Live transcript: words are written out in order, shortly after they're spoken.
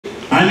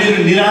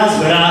हामीहरू निराश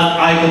भएर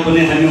आएको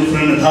पनि हामी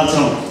उफ्रन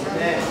थाल्छौँ।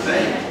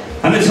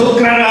 हामी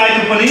झोक्राएर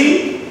आएको पनि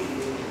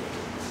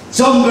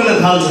चम्कन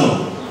थाल्छौँ,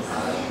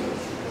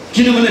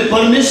 किनभने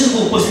परमेश्वरको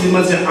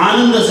उपस्थितिमा चाहिँ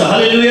आनन्द छ।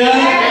 हालेलुया।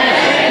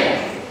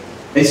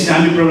 एकछिन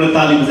हामी प्रभुलाई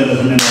ताली बजाएर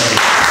धन्यवाद।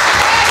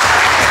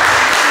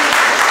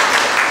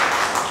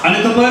 अनि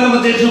तपाईँलाई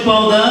म देख्न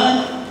पाउँदा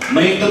म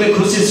एकदमै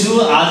खुसी छु।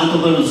 आज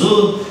तपाईँहरू जो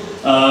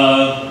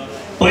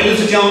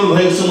पहिलोचोटि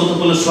आउनुभएको छ, म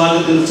तपाईँलाई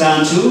स्वागत गर्न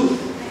चाहन्छु।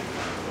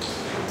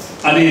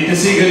 अनि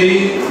त्यसै गरी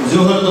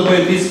जोहरू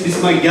तपाईँ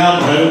बिचमा ग्याप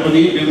भएर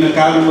पनि विभिन्न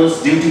कारणवश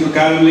ड्युटीको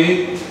कारणले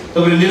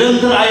तपाईँले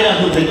निरन्तर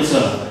आइराख्नु भएको छ।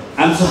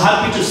 आइ am so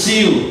happy to see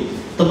you.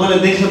 तपाईँलाई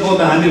देख्न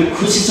पाउँदा हामी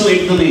खुसी छौँ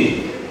एकदमै।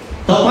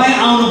 तपाईँ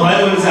आउनु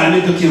भयो भने चाहिँ हामी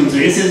दुःखी हुन्छ,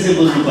 यसरी चाहिँ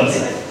बुझ्नुपर्छ।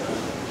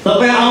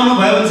 तपाईँ आउनु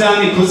भयो भने चाहिँ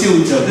हामी खुसी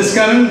हुन्छ।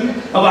 त्यसकारण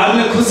अब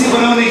हामीलाई खुसी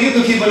बनाउने कि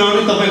दुःखी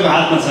बनाउने तपाईँको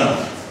हातमा छ।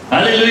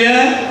 हालेलुया।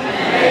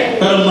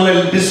 तर मलाई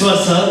विश्वास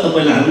छ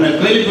तपाईँले हामीलाई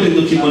कहिले पनि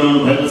दुःखी बनाउनु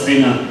भएको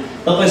छैन।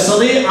 तपाईँ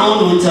सधैँ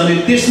आउनुहुन्छ अनि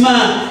त्यसमा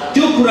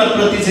त्यो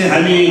कुराप्रति चाहिँ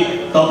हामी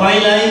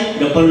तपाईँलाई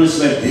र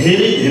परमेश्वरलाई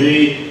धेरै धेरै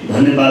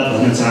धन्यवाद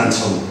भन्न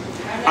चाहन्छौँ।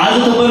 आज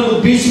तपाईँहरूको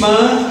बिचमा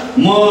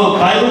म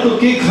बाइबलको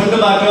केही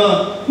खण्डबाट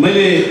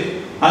मैले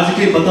आज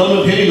केही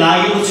बताउन फेरि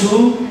लागेको छु।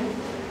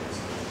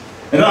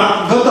 र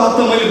गत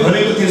हप्ता मैले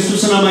भनेको थिएँ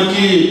सूचनामा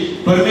कि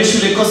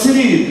परमेश्वरले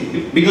कसरी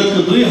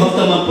विगतको 2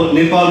 हप्तामा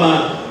नेपालमा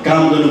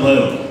काम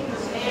गर्नुभयो।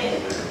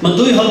 म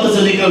 2 हप्ता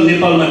चाहिँ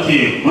नेपालमा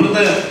थिएँ। हुन त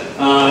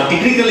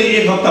टेक्निकली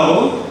 1 हप्ता हो,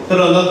 तर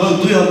लगभग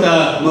 2 हप्ता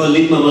म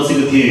लिपमा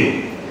बसेको थिएँ।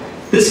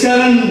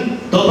 त्यसकारण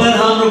तपाईँ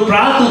हाम्रो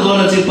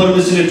प्रार्थनाद्वारा चाहिँ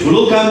परमेश्वरले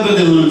ठुलो काम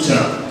गर्दै हुनुहुन्छ।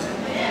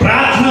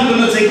 प्रार्थना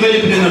गर्न चाहिँ कहिले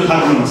पनि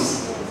नथाक्नुहोस्।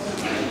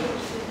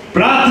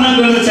 प्रार्थना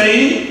गर्न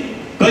चाहिँ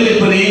कहिले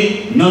पनि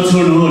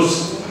नछोड्नुहोस्।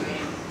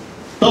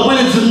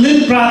 तपाईँले जुन दिन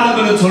प्रार्थना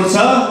गर्न छोड्छ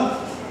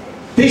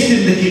त्यस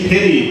दिनदेखि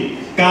फेरि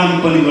काम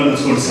पनि गर्न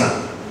छोड्छ,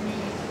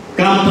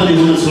 काम पनि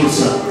हुन छोड्छ।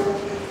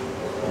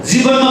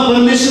 जीवनमा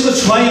परमेश्वरको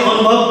छुवाई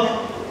अनुभव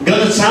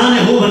गर्न चाहने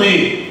हो भने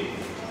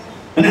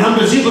अनि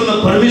हाम्रो जीवनमा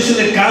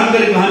परमेश्वरले काम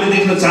गरेको हामी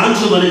देख्न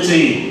चाहन्छौँ भने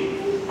चाहिँ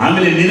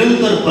हामीले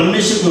निरन्तर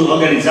परमेश्वरको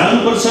अगाडि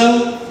जानुपर्छ,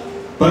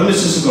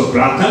 परमेश्वरसँग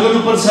प्रार्थना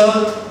गर्नुपर्छ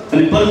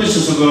अनि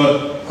परमेश्वरसँग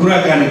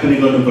कुराकानी पनि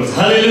गर्नुपर्छ।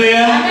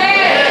 हालेलुया।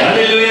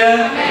 हालेलुया।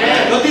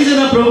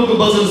 कतिजना प्रभुको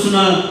वचन सुन्न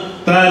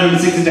तयार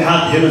हुनुहुन्छ? एकचोटि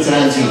हात हेर्न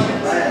चाहन्छु।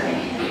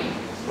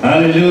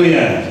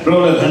 हालेलुया।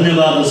 प्रभुलाई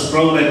धन्यवाद होस्,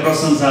 प्रभुलाई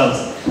प्रशंसा होस्।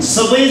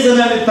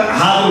 सबैजनाले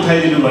हात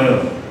उठाइदिनु भयो,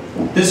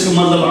 त्यसको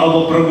मतलब अब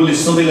प्रभुले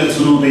सबैलाई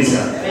छुनाउँदैछ।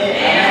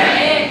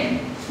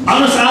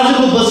 आउनुहोस्,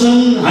 आजको वचन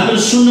हामी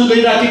सुन्न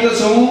गइराखेका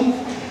छौँ।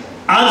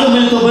 आज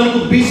मैले तपाईँहरूको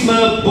बिचमा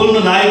बोल्न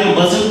लागेको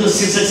वचनको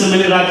शीर्षक चाहिँ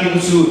मैले राखेको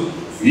छु,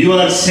 यु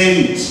आर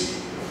सेन्ट।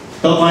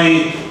 तपाईँ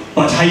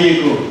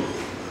पठाइएको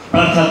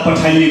अर्थात्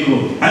पठाइएको।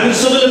 हामी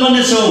सबैले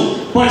भन्नेछौँ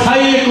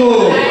पठाइएको,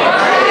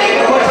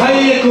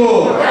 पठाइएको।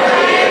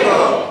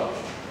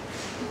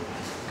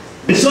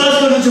 विश्वास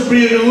गर्नुहुन्छ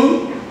प्रियहरू,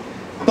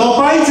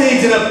 तपाईँ चाहिँ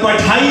एकजना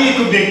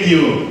पठाइएको व्यक्ति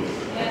हो।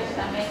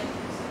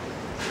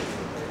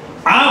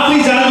 आफै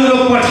जानु र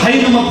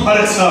पठाइनुमा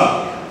फरक छ।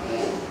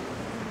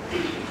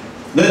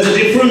 There is a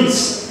difference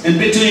in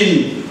between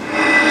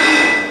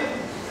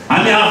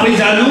हामी आफै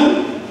जानु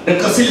र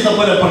कसैले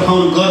तपाईँलाई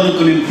पठाउनु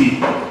गर्नको निम्ति।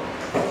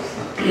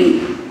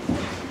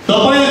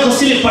 तपाईँलाई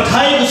कसैले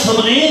पठाएको छ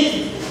भने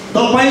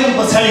तपाईँको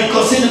पछाडि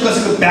कसै न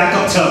कसैको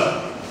ब्याकअप छ।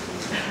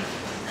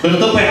 तर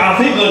तपाईँ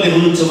आफै गर्दै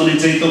हुनुहुन्छ भने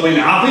चाहिँ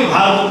तपाईँले आफै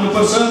भार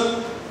बोक्नुपर्छ,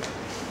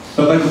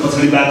 तपाईँको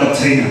पछाडि ब्याकअप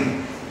छैन।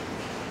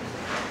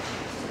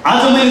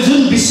 आज मैले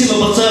जुन विषयमा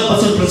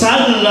वचन प्रचार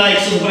गर्न लागेको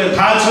छु तपाईँलाई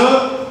थाहा छ।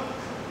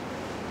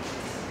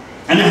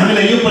 अनि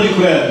हामीलाई यो पनि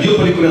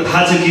कुरा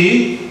थाहा छ कि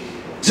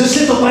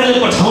जसले तपाईँलाई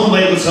पठाउनु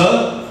भएको छ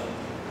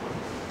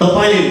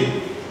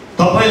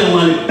तपाईँलाई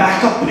उहाँले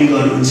ब्याकअप पनि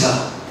गर्नुहुन्छ।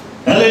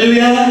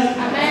 हालेलुया।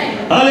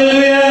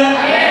 हालेलुया।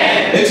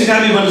 एकछिन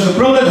हामी भन्नुहोस्,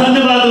 प्रभुलाई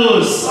धन्यवाद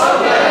होस्,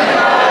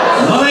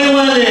 मलाई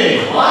उहाँले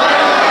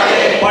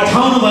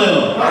पठाउनु भयो।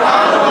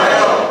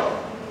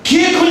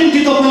 के को निम्ति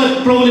तपाईँलाई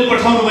प्रभुले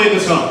पठाउनु भएको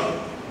छ?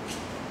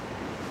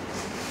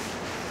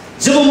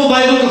 जब म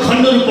बाइबलको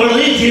खण्डहरू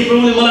पढ्दै थिएँ,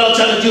 प्रभुले मलाई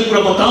अचानक यो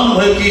कुरा बताउनु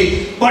भयो कि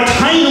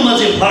पठाइनुमा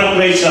चाहिँ फरक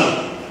रहेछ।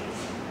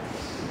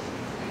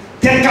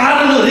 त्यहाँ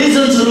कारण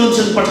रिजन्सहरू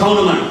हुन्छन्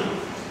पठाउनुमा,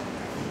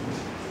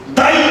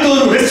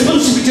 दायित्वहरू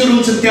रेस्पोन्सिबिलिटीहरू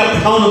हुन्छन् त्यहाँ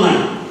पठाउनुमा।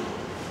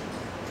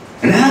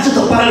 अनि आज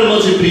तपाईँहरू म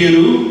चाहिँ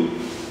प्रियहरू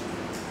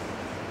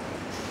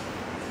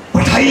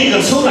पठाइएका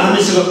छौँ र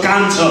हामीसँग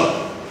काम छ,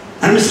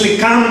 हामीसँग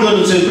काम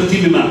गर्नु छ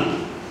पृथ्वीमा।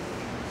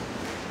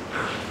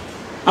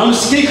 हामी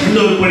केही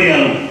खण्डहरू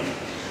पढिहालौँ।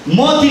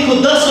 मत्तीको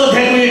 10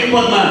 अध्यायको 1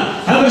 पदमा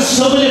हामी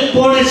सबैले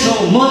पढेछौँ।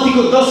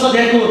 मत्तीको 10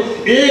 अध्यायको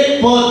 1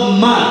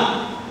 पदमा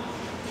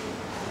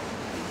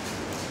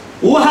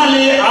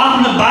उहाँले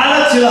आफ्ना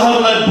 12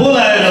 चेलाहरूलाई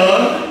बोलाएर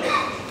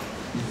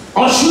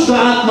अशुद्ध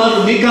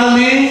आत्माहरू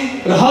निकाल्ने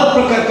र हर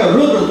प्रकारका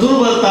रोग र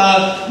दुर्बलता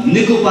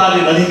निको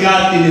पार्ने अधिकार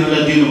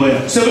तिनीहरूलाई दिनुभयो।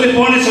 सबैले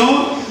पढ्नेछौँ।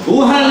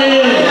 उहाँले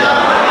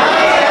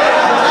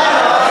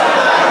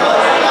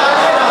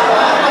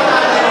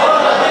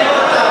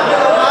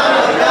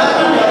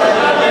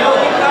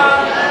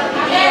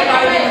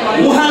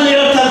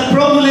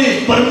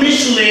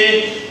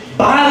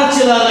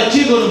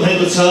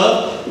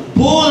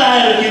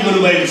बोलाएर के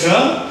गर्नुभएको छ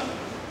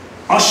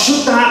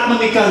अशुद्ध आत्मा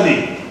निकाल्ने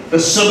र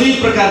सबै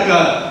प्रकारका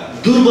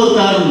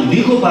दुर्बलताहरू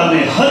निको पार्ने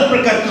हर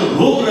प्रकारको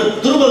रोग र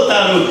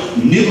दुर्बलताहरू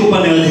निको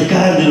पार्ने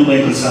अधिकार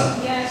दिनुभएको छ।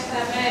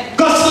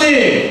 कसले?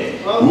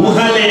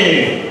 उहाँले,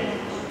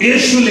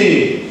 येशूले।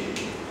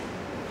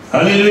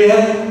 हालेलुया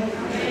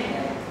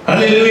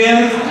हालेलुया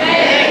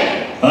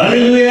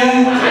हालेलुया।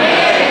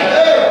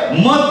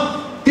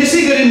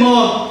 त्यसैगरी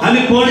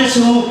हामी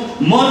पढ्नेछौँ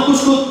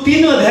मर्कुसको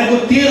 3 अध्यायको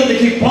 13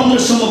 देखि 15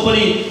 सम्म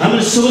पनि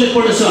हामीले सबैले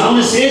पढ्नेछौँ।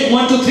 आउने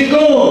 1 2 3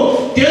 गो।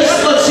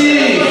 त्यसपछि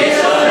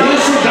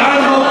येशू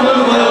डाँडामा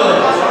उक्लिनुभयो,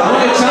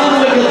 उहाँले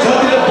चामलको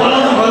जतिले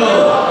बोलाउनु भयो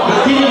र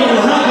तिनीहरू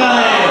उहाँ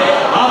गए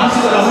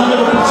आफूसित रहन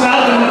र प्रचार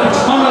गर्न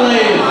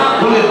पठाउनलाई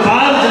उनले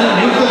 12 जना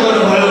नियुक्त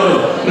गर्नुभयो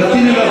र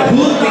तिनीहरूलाई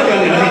भूत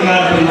निकाल्ने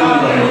अधिकार पनि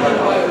दिनुभयो।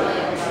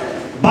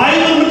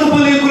 बाइबलमा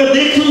तपाईँले यो कुरा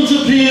देख्नुहुन्छ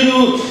प्रियहरू,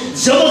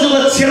 जब जब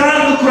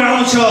चेलाको कुरा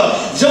आउँछ,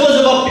 जब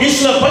जब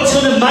यसलाई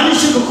पछ्याउने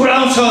मानिसको कुरा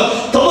आउँछ,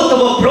 तब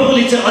तब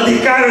प्रभुले चाहिँ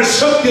अधिकार र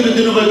शक्तिहरू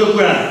दिनुभएको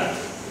कुरा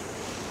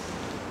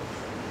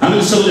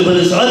हामीले सबैले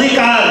भनेको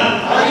अधिकार,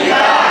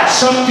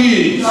 शक्ति,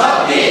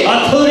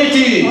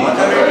 अथोरिटी,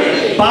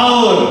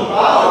 पावर,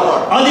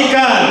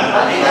 अधिकार।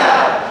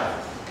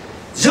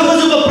 जब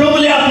जब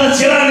प्रभुले आफ्ना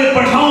चेलाले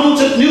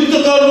पठाउनुहुन्छ, नियुक्त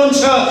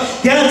गर्नुहुन्छ,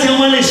 त्यहाँ चाहिँ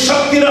उहाँले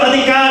शक्ति र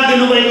अधिकार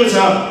दिनुभएको छ।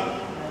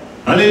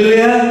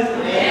 हालेलुया।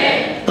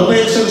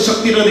 तपाईसँग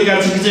शक्ति र अधिकार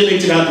छ कि चाहिँ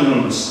एकचोटि हात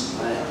उठाउनुहोस्।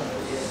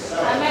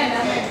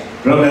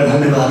 प्रभुलाई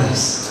धन्यवाद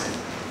होस्।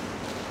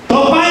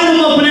 तपाईँ र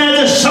म पनि आज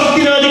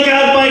शक्ति र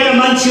अधिकार पाएका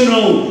मान्छेहरू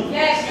हौँ।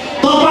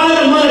 तपाईँ र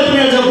मलाई पनि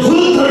आज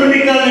भूतहरू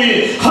निकाल्ने,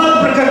 हर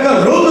प्रकारका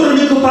रोगहरू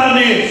निको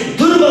पार्ने,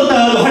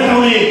 दुर्बलताहरू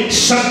हटाउने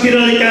शक्ति र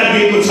अधिकार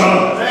दिएको छ।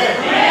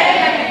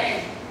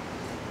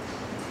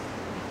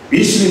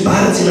 यसले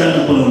 12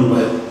 चेलालाई बोलाउनु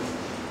भयो।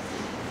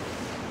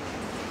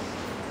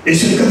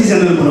 यसले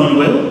कतिजनालाई बोलाउनु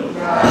भयो?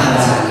 12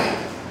 जनालाई।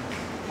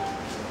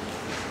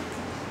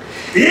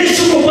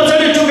 येशूको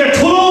पछाडि एउटा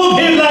ठुलो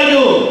भिड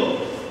लाग्यो।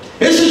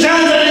 येशू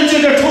जहाँ जानुहुन्छ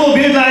एउटा ठुलो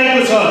भिड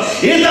लागेको छ,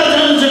 यता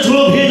जानुहुन्छ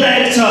ठुलो भिड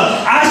लागेको छ।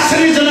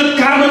 आश्चर्यजनक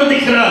कामहरू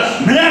देखेर,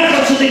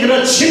 मिराकलहरू देखेर,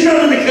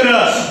 चिन्हहरू देखेर,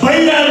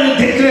 बहिराहरू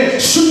देखेर,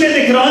 सुन्ने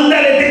देखेर,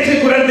 अन्धाले देख्ने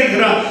कुराहरू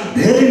देखेर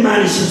धेरै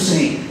मानिसहरू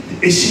चाहिँ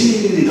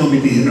यसरी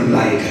रमित हेर्न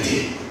लागेका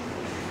थिए।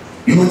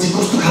 यो मान्छे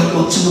कस्तो खालको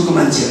अचम्मको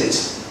मान्छे रहेछ।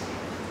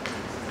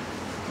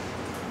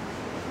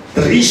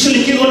 तर यीशुले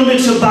के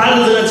गर्नुभएको छ? 12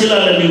 जना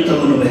चेलालाई नियुक्त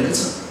गर्नुभएको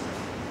छ।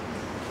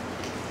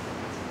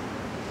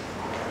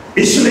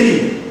 यीशुले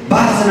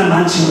 12 जना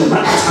मान्छेहरूलाई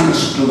मात्र छान्न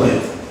सक्नुभयो।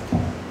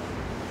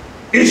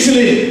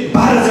 यीशुले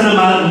 12 जना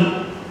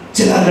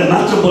चेलालाई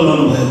मात्र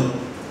बोलाउनु भयो।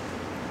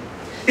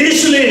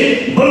 यीशुले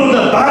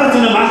बोलाउँदा 12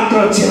 जना मात्र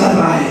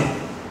चेलाहरू आए।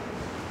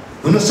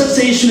 हुनसक्छ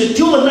यीशुले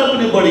त्योभन्दा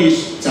पनि बढी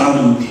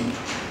चाहनुहुन्थ्यो।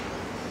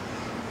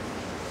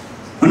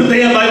 हुन त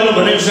यहाँ बाइबलमा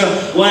भनेको छ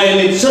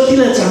उहाँले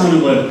जतिलाई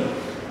चाहनुभयो,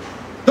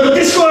 तर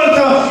त्यसको अर्थ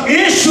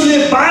येशूले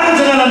 12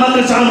 जनालाई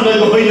मात्र चाहनु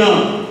भएको होइन,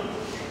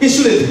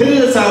 येशूले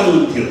धेरैलाई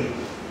चाहनुहुन्थ्यो।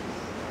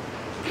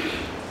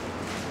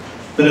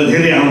 तर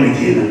धेरै आउने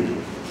थिएन।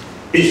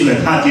 येशूलाई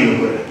थाहा थियो यो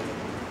कुरा।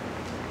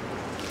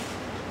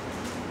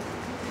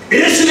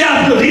 येशूले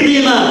आफ्नो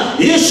हृदयमा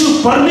येशू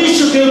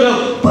परमेश्वरको एउटा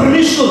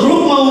परमेश्वरको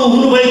रूपमा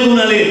हुनुभएको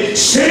हुनाले,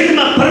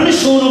 शरीरमा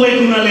परमेश्वर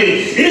हुनुभएको हुनाले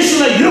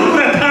येशूलाई यो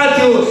कुरा थाहा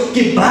थियो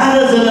कि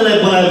 12 जनालाई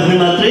बोलायो भने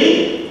मात्रै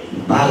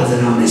 12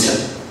 जना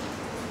आउनेछन्।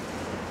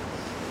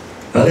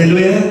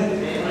 हालेलुया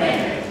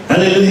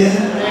हालेलुया।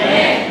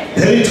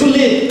 धेरै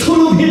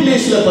ठुलो भिडले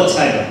यसलाई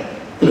पछायो,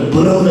 तर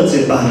बोलाउँदा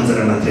चाहिँ 12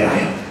 जना मात्रै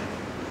आयो।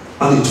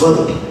 अनि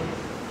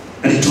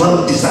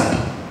 12 डिसाइड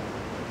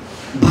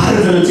 12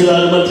 जना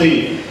चेलाहरू मात्रै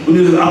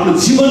उनीहरू आफ्नो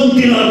जीवन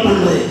दिन अर्पण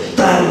भए,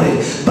 तयार भए।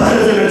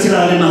 12 जना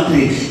चेलाहरूले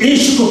मात्रै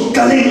येशूको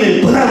कालिगलाई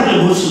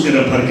बोलाएर मुसुकेर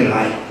फर्केर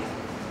आए।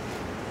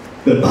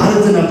 र 12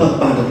 जना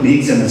पदबाट पनि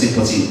 1 जना चाहिँ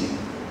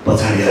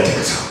पछाडि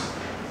हटेको छ।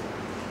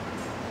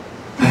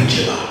 Thank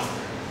you lord,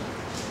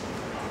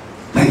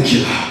 thank you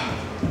lord,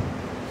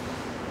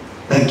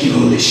 thank you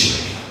Holi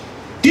spirit.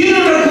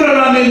 3वटा कुरा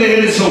हामीले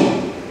हेर्नेछौँ।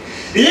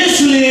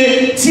 येशूले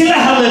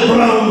चेलाहरूलाई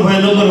बोलाउनु भयो।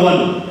 नम्बर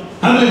 1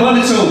 हामीले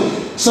भनेछौँ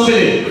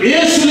सबैले,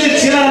 येशूले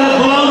चेलाहरूलाई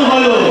बोलाउनु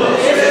भयो।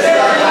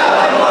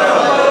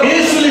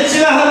 येशूले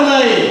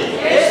चेलाहरूलाई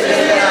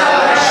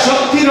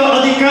शक्ति र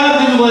अधिकार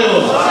दिनुभयो।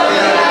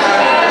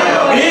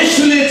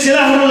 येशूले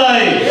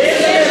चेलाहरूलाई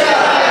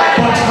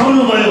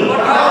पठाउनु भयो।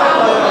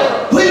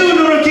 पहिलो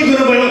नम्बर के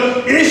गर्नुभयो?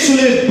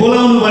 येशूले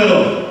बोलाउनु भयो।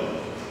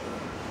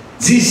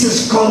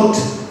 Jesus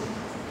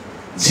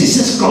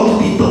called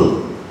people.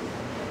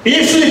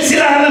 येशूले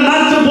चेलाहरूलाई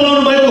मात्र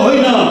बोलाउनु भएको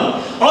होइन,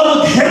 अरू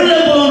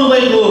धेरैलाई बोलाउनु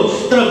भएको।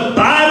 तर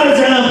 12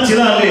 जना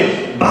चेलाहरूले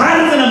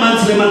 12 जना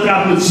मान्छेले मात्र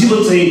आफ्नो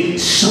जीवन चाहिँ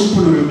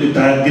सम्पूर्ण रूपले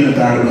दिन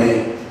तयार भए।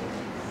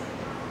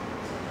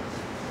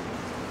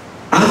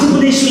 आज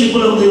पनि येशूले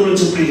बोलाउँदै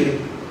हुनुहुन्छ प्रिय।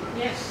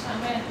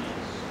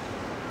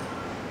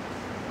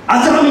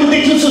 आज हामीले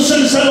देख्छौँ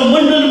संसारमा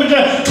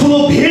मण्डलबाट ठुलो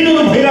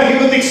भिडहरू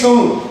भइराखेको देख्छौँ।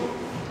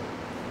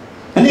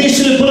 अनि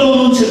येशूले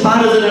बोलाउनुहुन्छ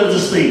 12 जना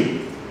जस्तै।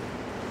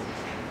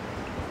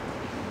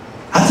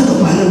 आज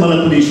तपाईँलाई मलाई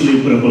पनि यीशुले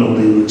कुरा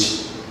बोलाउँदै हुनुहुन्छ।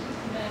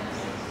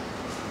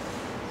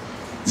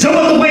 जब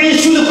तपाईँ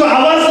यीशुको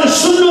आवाजलाई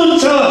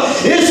सुन्नुहुन्छ,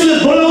 यीशुले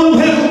बोलाउनु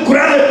भएको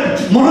कुरालाई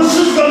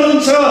महसुस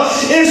गर्नुहुन्छ,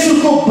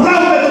 यीशुको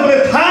बोलाउनलाई तपाईँले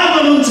थाहा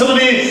गर्नुहुन्छ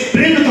भने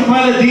प्रेम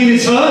तपाईँलाई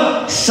दिइनेछ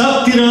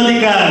शक्ति र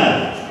अधिकार।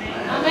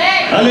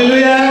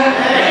 हालेलुया,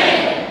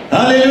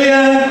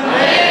 हालेलुया।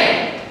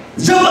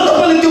 जब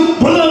तपाईँले त्यो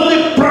बोलाउनलाई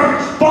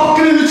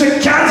पक्रिनुहुन्छ,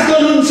 क्याच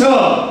गर्नुहुन्छ,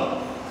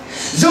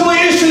 जब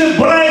यीशुले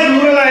बोलाएको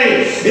कुरालाई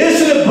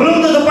यीशुले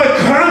बोलाउँदा तपाईँ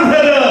खडा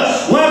भएर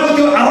उहाँको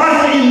त्यो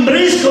आवाजलाई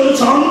इम्ब्रेस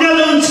गर्नुहुन्छ,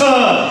 अँगाल्नुहुन्छ,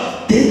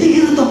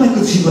 त्यतिखेर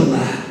तपाईँको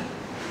जीवनमा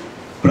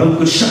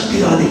प्रभुको शक्ति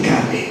र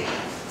अधिकारले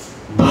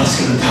बास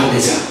गर्न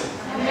थाल्नेछ।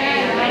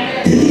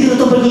 त्यतिखेर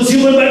तपाईँको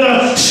जीवनबाट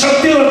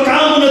शक्तिको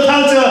काम हुन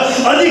थाल्छ,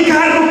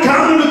 अधिकारको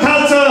काम हुन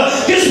थाल्छ।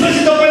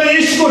 त्यसपछि तपाईँले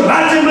यीशुको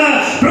राज्यमा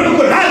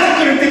प्रभुको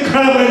राज्यको निम्ति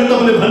खडा भएर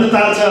तपाईँले भन्न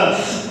थाल्छ,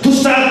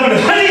 दुष्ट आत्माबाट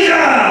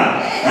हटिजा,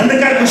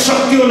 अन्धकारको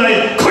शक्तिहरूलाई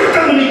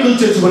खुट्टामा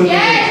निकाल्छु भन्ने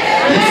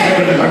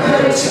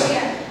गर्नुपर्छ।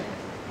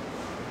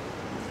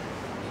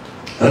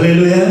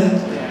 हालेलुया,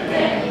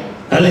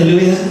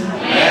 हालेलुया।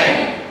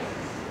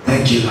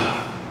 Thank you lord,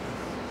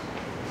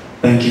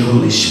 thank you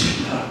Holi spirit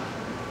lord.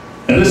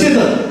 हेर्नुहोस् है त,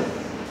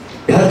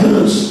 याद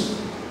गर्नुहोस्,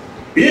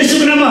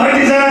 यीशुको नाममा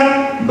हटिजा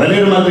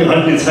भनेर मात्रै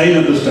हट्ने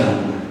छैन दुष्ट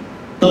आत्मा,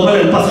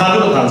 तपाईँले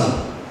पछाडो थाल्छ।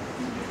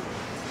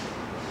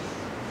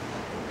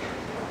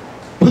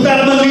 भूत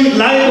आत्माले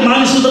लागेको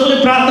मानिसले तपाईँले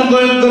प्रार्थना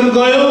गर्नु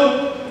गयो,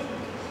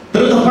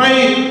 तर तपाईँ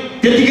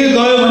त्यतिकै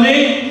गयो भने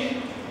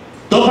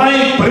तपाईँ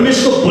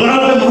परमेश्वरको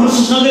बोलावटलाई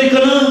महसुस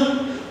नगरिकन,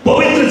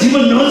 पवित्र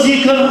जीवन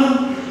नजिकन,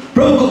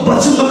 प्रभुको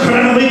वचनमा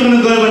खडा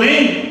नभइकन गयो भने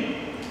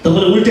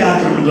तपाईँले उल्टे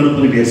आक्रमण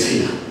गर्नुपर्ने बेर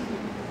छैन।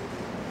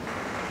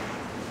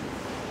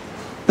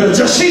 तर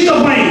जसै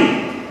तपाईँ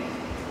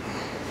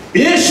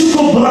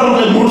येशूको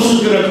बोलावटलाई महसुस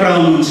गरेर खडा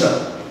हुनुहुन्छ,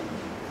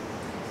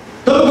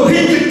 तपाईँको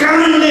हृदय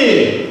कानले,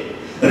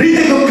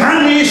 हृदयको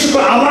कानले येशूको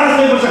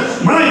आवाजले गर्छ,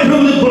 मलाई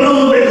प्रभुले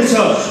बोलाउनु भएको छ,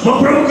 म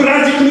प्रभुको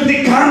राज्यको निम्ति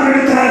काम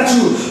गर्न तयार छु,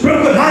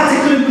 प्रभुको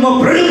राज्यको निम्ति म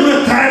प्रयोग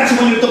गर्न तयार छु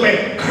भनेर तपाईँ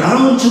खडा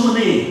हुनुहुन्छ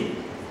भने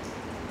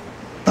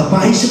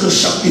तपाईँसँग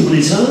शक्ति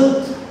हुनेछ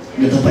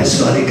र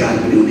तपाईँसँग अधिकार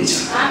पनि हुनेछ।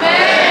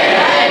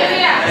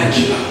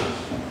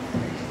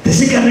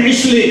 त्यसै कारण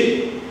यीशुले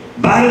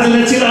 12 जना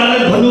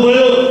चेलाहरूलाई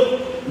भन्नुभयो,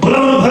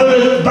 बोलाउनु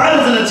भयो, 12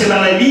 जना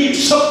चेलालाई यी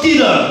शक्ति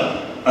र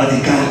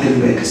अधिकार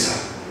दिनुभएको छ।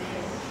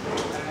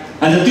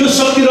 आज त्यो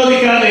शक्ति र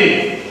अधिकारले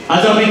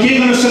आज हामी के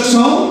गर्न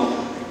सक्छौँ?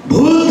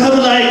 भूतहरू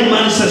लागेको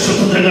मानिसलाई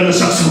स्वतन्त्र गर्न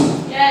सक्छौँ।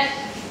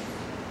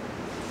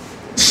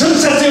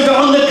 संसार चाहिँ एउटा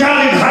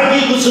अन्धकारले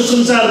ढाकिएको छ,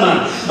 संसारमा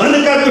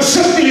अन्धकारको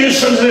शक्तिले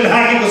संसारले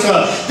ढाकेको छ।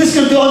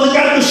 त्यसकारण त्यो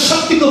अन्धकारको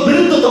शक्तिको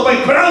विरुद्ध तपाईँ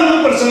खडा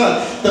हुनुपर्छ।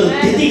 तर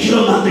त्यतिखेर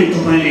मात्रै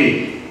तपाईँले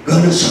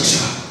गर्न सक्छ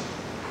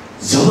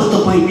जब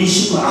तपाईँ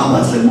यीशुको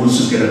आवाजलाई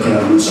महसुस गरेर खडा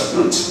हुन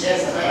सक्नुहुन्छ।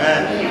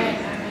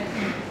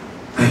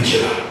 Thank you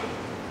lord,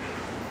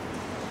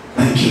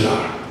 thank you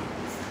lord.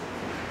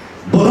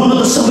 बोलाउन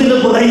त सबैलाई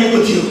बोलाइएको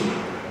थियो,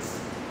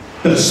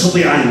 तर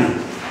सबै आएन।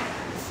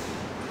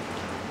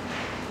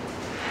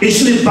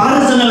 यीशुले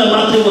 12 जनालाई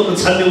मात्रै उहाँको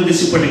छान्ने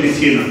उद्देश्य पटेको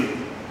थिएन,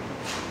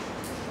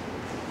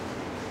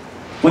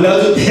 उहाँले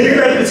अझ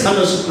धेरैलाई पनि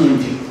छान्न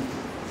सक्नुहुन्थ्यो।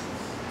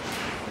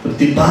 तर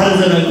ती 12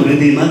 जनाको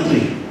हृदय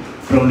मात्रै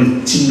प्रभुले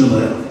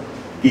चिन्नुभयो,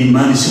 यी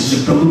मानिसहरू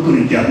चाहिँ प्रभुको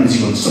निम्ति आफ्नो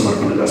जीवन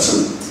समर्पण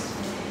गर्छन्।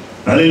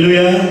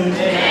 हालेलुया,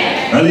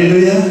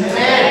 हालेलुया।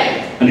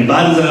 अनि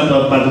 12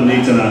 जनाबाट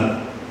 1 जना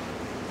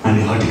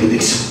हामी हटेको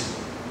देख्छौँ।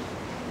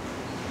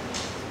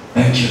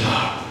 Thank you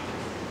lord,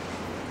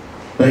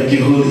 thank you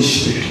Holi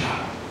spirit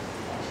lord,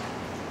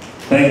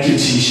 thank you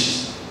जिसस।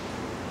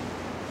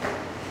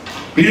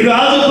 प्रिय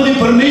आज पनि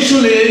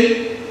परमेश्वरले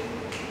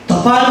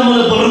तपाईँहरू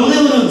मलाई बोलाउँदै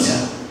हुनुहुन्छ।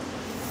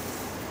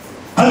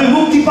 हामी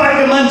मुक्ति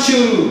पाएका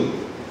मान्छेहरू,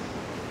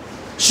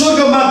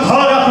 स्वर्गमा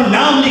घर आफ्नो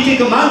नाम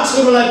लेखेको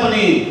मान्छेहरूलाई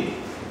पनि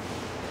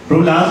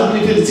प्रभुले आज पनि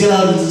फेरि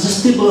चेलाहरू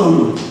जस्तै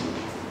बोलाउनु।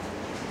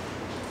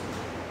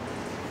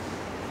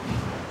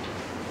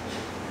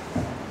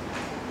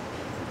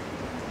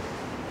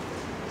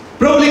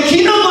 प्रभुले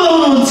किन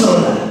बोलाउनुहुन्छ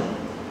होला?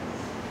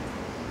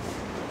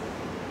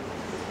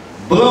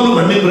 बोलाउनु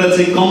भन्ने कुरा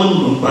चाहिँ कमन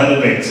भएर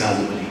गएको छ आज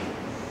पनि।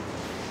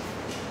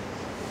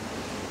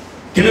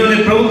 किनभने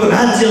प्रभुको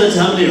राज्यलाई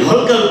चाहिँ हामीले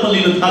हल्का रूपमा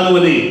लिन थाल्यो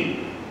भने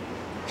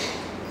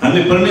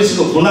हामीले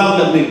परमेश्वरको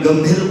बोलावटलाई पनि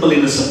गम्भीर रूपमा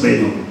लिन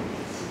सक्दैनौँ।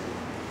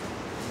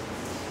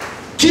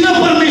 किन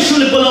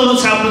परमेश्वरले बोलाउनु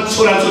छ आफ्नो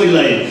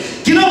छोराछोरीलाई?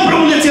 किन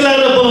प्रभुले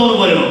चेलाहरूलाई बोलाउनु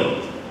भयो?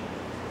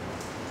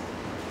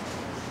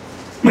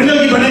 मैले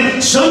अघि भने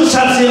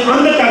संसार चाहिँ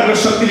अन्धकारको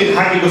शक्तिले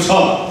ढाकेको छ,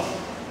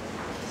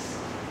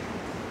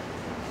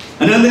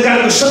 अनि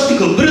अन्धकारको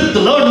शक्तिको विरुद्ध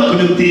लड्नको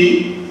निम्ति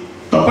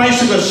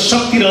तपाईँसँग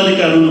शक्ति र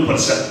अधिकार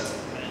हुनुपर्छ।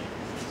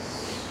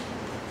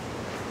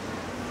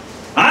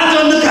 आज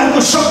अन्धकारको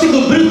शक्तिको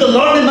विरुद्ध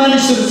लड्ने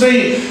मानिसहरू चाहिँ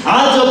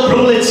आज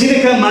प्रभुले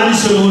चिनेका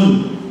मानिसहरू हुन्।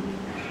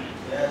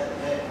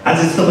 आज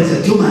तपाईँ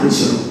चाहिँ त्यो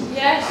मानिसहरू,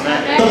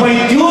 तपाईँ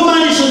त्यो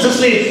मानिस हो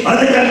जसले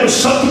अन्धकारको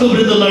शक्तिको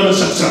विरुद्ध लड्न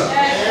सक्छ।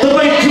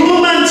 तपाईँ त्यो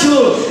मान्छे हो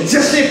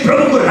जसले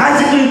प्रभुको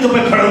राज्यको निम्ति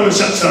तपाईँ खडा हुन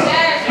सक्छ।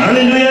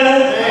 हालेलुया।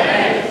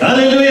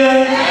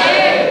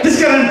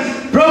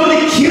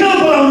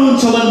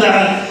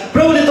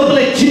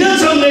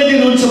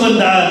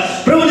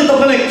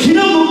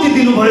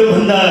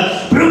 भन्दा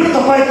प्रभुले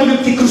तपाईँको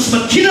निम्ति क्रुसमा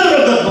किन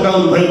रगत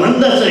बगाउनु भयो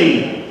भन्दा चाहिँ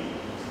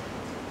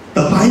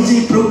तपाईँ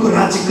चाहिँ प्रभुको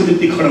राज्यको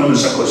निम्ति खडा हुन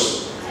सकोस्।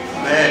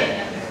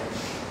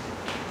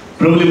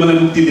 प्रभुले मलाई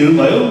मुक्ति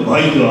दिनुभयो,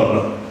 भइगयो। अब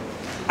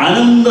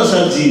आनन्द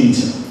साथ जिइन्छ,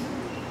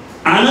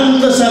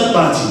 आनन्द साथ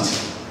बाँचिन्छ।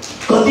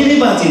 कति नै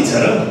बाँचिन्छ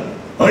र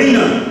होइन?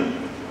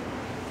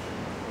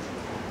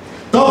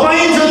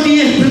 तपाईँ जति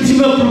यस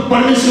पृथ्वीमा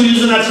परमेश्वरको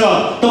योजना छ,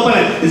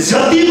 तपाईँ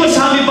जति वर्ष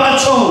हामी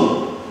बाँच्छौँ,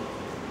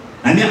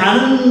 हामी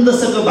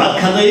आनन्दसँग भात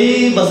खाँदै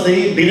बस्दै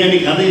बिरयानी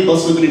खाँदै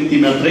बस्नुको निम्ति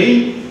मात्रै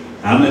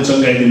हामीलाई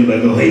चङ्गाइदिनु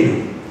भएको होइन,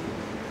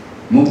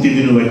 मुक्ति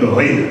दिनुभएको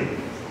होइन।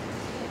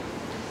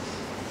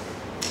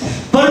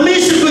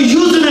 परमेश्वरको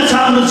योजना छ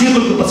हाम्रो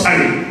जीवनको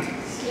पछाडि,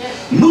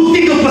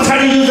 मुक्तिको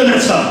पछाडि योजना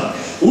छ,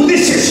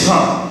 उद्देश्य छ।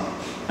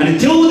 अनि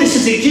त्यो उद्देश्य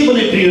चाहिँ के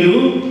भने प्रियहरू,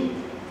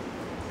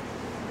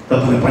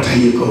 तपाईँलाई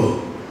पठाइएको हो।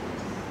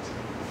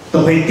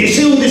 तपाईँ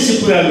त्यसै उद्देश्य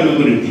पुरा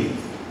गर्नुको निम्ति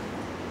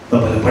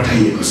तपाईँलाई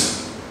पठाइएको छ।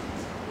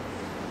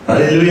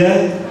 हालेलुया,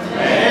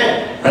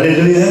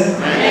 हालेलुया।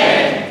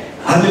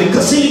 हामीले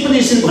कसैले पनि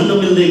यसरी भन्नु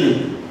मिल्दैन,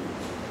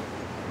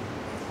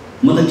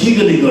 म त के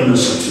गर्न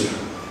सक्छु,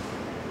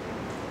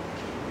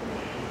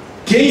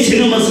 केही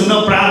छैन मसँग,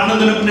 प्रार्थना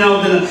गर्न पनि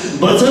आउँदैन,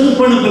 वचन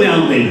पढ्न पनि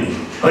आउँदैन।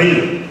 होइन,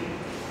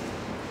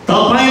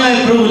 तपाईँलाई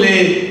प्रभुले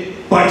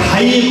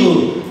पठाइएको,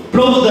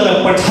 प्रभुद्वारा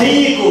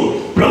पठाइएको,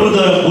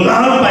 प्रभुद्वारा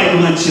बोलाउन पाएको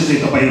मान्छे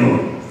चाहिँ तपाईँ हो।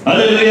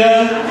 हालेलुया,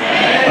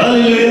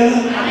 हालेलुया।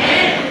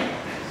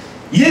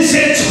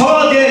 यसै 6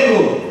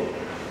 अध्यायको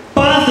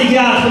 5देखि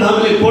 8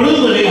 हामीले पढ्यौँ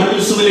भने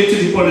हामीले सबैले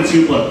एकचोटि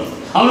पढेछौँ पद।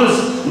 आउनुहोस्,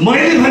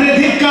 मैले भने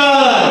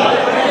धिक्कार,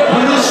 म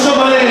नष्ट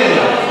भएँ,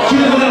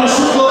 किनभने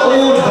अशुद्ध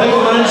ओठ भएको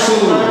मानिस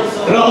हुँ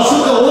र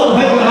अशुद्ध ओठ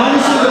भएको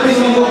मानिसहरूको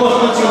बिचमा म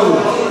बस्दछु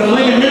र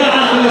मैले मेरो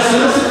आँखाले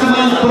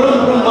सर्वशक्तिमान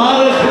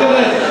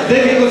परमप्रभुलाई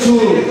देखेको छु।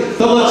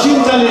 तब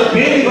चिन्ताले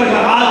बेदीबाट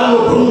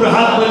आगोको भुम्रो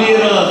हातमा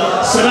लिएर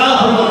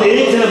शराबहरूमध्ये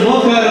एकजना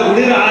मौकाएर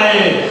उडेर आए।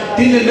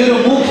 तिनले मेरो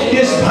मुख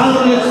त्यस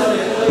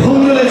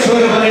भुम्रोले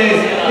छोएर भने,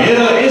 हेर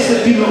यसले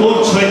तिम्रो ओठ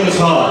छोएको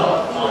छ,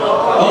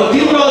 अब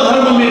तिम्रो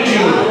अधर्म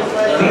मेटियो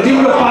र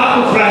तिम्रो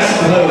पापको प्रायश्चित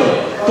भयो।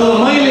 तब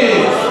मैले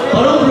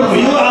परमप्रभु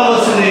यो आवाज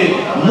सुने,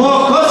 म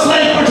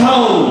कसलाई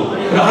पठाऊँ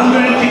र हाम्रो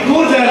निम्ति को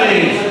जाने?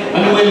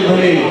 अनि मैले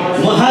भने,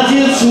 म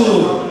हाजिर छु,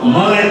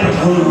 मलाई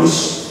पठाउनुहोस्।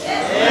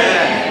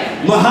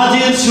 म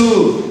हाजिर छु,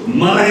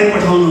 मलाई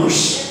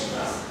पठाउनुहोस्।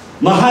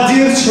 म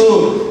हाजिर छु,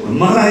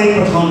 मलाई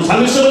पठाउनुहोस्।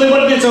 हामी सबैले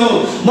भन्नेछौँ,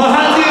 म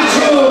हाजिर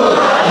छु,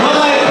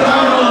 मलाई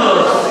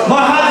पठाउनुहोस्। म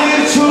हाजिर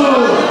छु,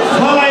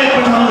 मलाई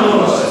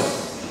पठाउनुहोस्।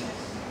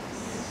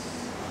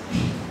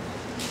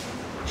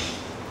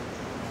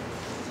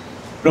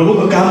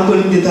 प्रभुको कामको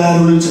निम्ति तयार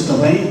हुनुहुन्छ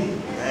तपाईँ?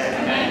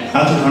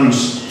 हात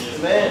उठाउनुहोस्।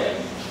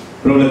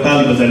 प्रभुलाई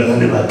ताली बजाएर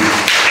धन्यवाद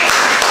दिनुहोस्।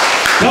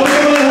 प्रभु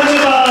तपाईँलाई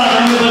धन्यवाद,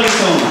 हामी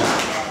बोल्छौँ।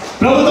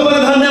 प्रभु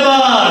तपाईँलाई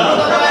धन्यवाद,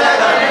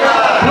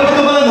 प्रभु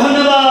तपाईँलाई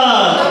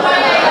धन्यवाद।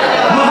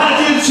 म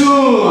हाजिर छु,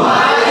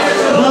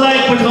 मलाई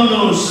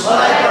पठाउनुहोस्।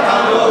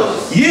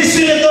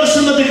 यसैले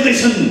दर्शनमा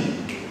देख्दैछन्,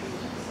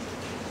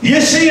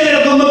 यसैले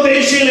अगमवक्ता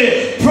यसैले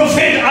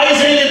प्रोफेट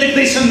आइजाइले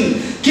देख्दैछन्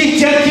कि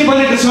क्या के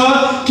भनेको छ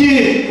कि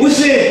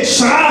उसले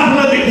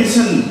श्रापलाई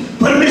देख्दैछन्,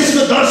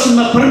 परमेश्वरको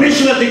दर्शनमा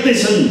परमेश्वरलाई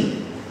देख्दैछन्।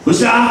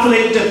 उसले आफूलाई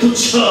एउटा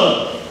तुच्छ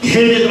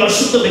घेरेको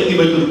अशुद्ध व्यक्ति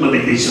भएको रूपमा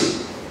देख्दैछन्।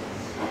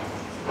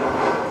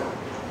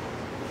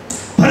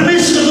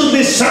 परमेश्वरको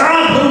दूतले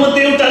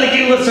श्रापहरूमध्ये एउटाले के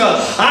गर्छ,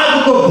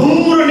 आगोको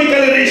भुम्रो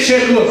निकालेर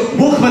यसैको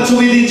मुखमा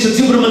छुइदिन्छ,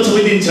 जिब्रोमा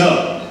छुइदिन्छ,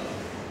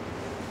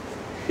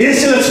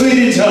 यसैलाई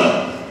छुइदिन्छ।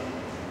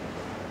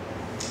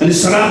 अनि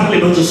श्रापले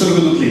भन्छ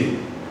स्वर्गदूतले,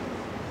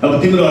 अब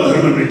तिम्रो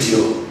अधर्म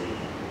मेटियो,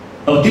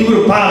 अब तिम्रो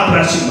पाप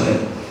प्रायश्चित भयो,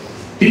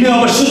 तिमी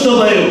अब शुद्ध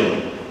भयो,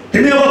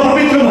 तिमी अब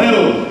पवित्र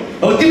भयो,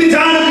 अब तिमी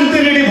जानको निम्ति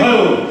रेडी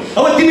भयो,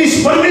 अब तिमी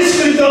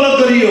परमेश्वरको निम्ति अलग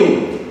गरियो।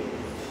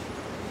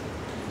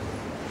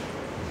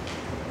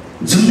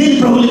 जुन दिन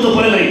प्रभुले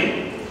तपाईँलाई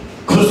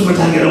क्रुसमा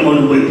टाँगेर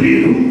मर्नुभयो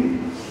प्रियहरू,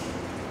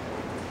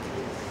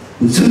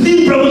 जुन दिन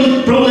प्रभुले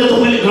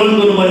तपाईँले ग्रहण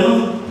गर्नुभयो,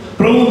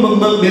 प्रभु म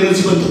मेरो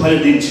जीवन तपाईँलाई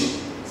दिन्छु,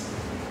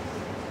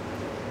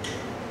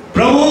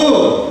 प्रभु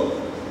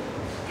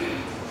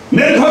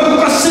मेरो घरको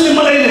कसैले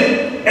मलाई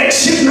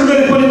एक्सेप्ट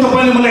नगरे पनि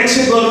तपाईँले मलाई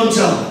एक्सेप्ट गर्नुहुन्छ।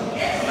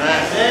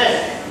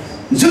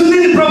 जुन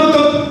दिन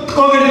प्रभुको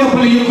अगाडि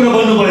तपाईँले यो कुरा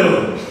भन्नुभयो,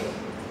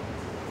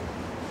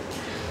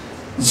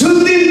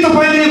 जुन दिन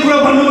तपाईँले यो कुरा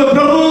भन्नुभयो,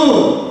 प्रभु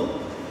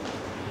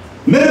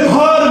मेरो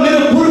घर, मेरो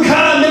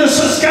पुर्खा, मेरो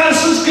संस्कार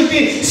संस्कृति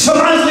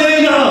समाजले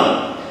होइन,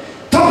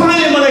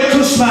 तपाईँले मलाई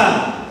क्रुसमा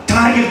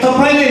टाँगेर,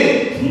 तपाईँले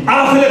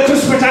आफूलाई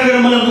क्रुसमा टाँगेर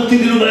मलाई मुक्ति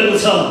दिनुभएको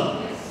छ।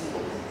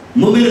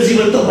 म मेरो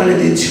जीवन तपाईँलाई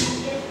दिन्छु,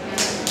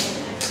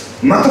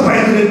 म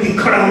तपाईँको निम्ति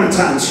खडा हुन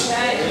चाहन्छु,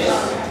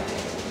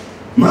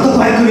 म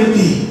तपाईँको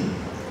निम्ति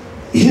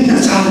हिँड्न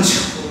चाहन्छु,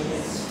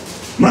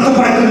 म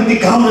तपाईँको निम्ति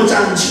गाउन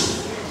चाहन्छु।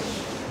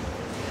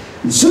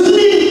 जुन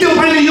दिन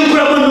तपाईँले यो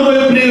कुरा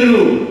भन्नुभयो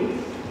प्रियहरू,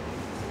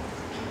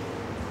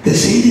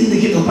 त्यसै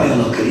दिनदेखि तपाईँ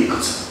अलग गरिएको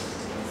छ।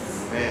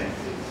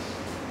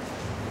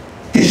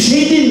 त्यसै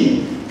दिन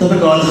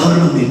तपाईँको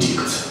अधर्म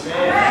मेटिएको छ,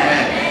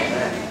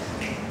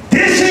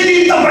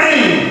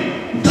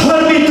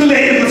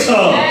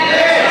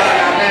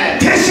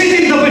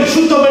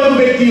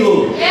 व्यक्ति हो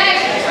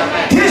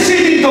त्यसै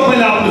दिन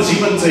तपाईले आफ्नो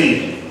जीवन चाहिँ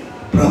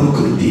प्रभुको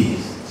निम्ति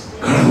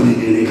खडा हुने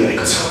निर्णय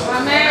गरेको छ।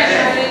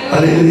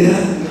 हालेलुया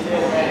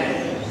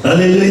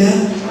हालेलुया।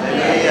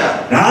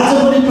 आज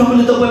पनि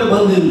प्रभुले तपाईलाई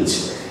भन्दै हुनुहुन्छ,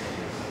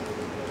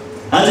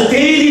 आज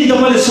त्यही दिन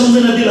तपाईले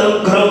सम्झना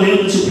गराउँदै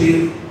हुनुहुन्छ प्रिय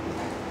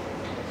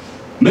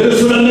मेरो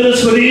छोरा मेरो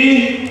छोरी,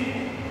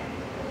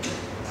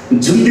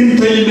 जुन दिन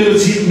तैँले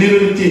मेरो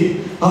निम्ति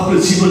आफ्नो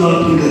जीवन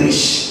अर्पण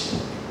गरिस्,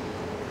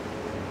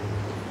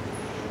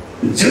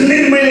 जुन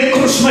दिन मैले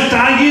क्रुसमा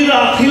टाँगिएर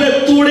आफैलाई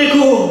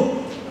तोडेको,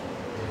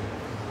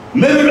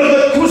 मेरो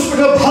रगत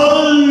क्रुसबाट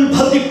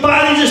भलभती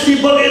पानी जस्तै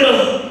बगेर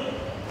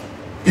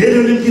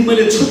तेरो निम्ति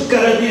मैले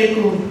छुटकारा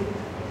दिएको,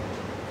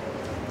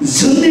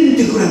 जुन दिन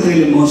त्यो कुरा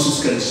तैँले महसुस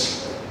गरिस्,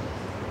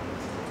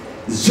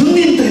 जुन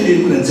दिन तैँले यो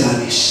कुरा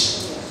जानिस्,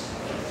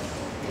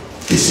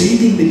 त्यसै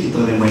दिनदेखि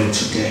तँलाई मैले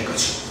छुट्याएको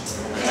छु,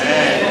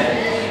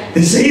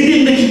 त्यसै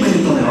दिनदेखि मैले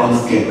तँलाई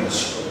अलग्याएको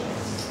छु,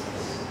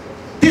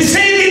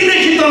 त्यसै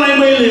दिनदेखि तँलाई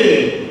मैले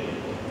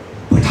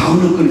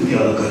पठाउनको निम्ति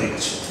अलग गरेको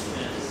छु।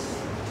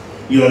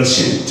 यु आर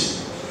सेन्ट,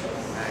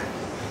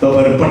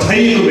 तपाईहरु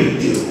पठाइएको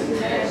व्यक्ति हो।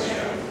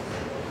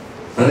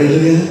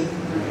 हालेलुया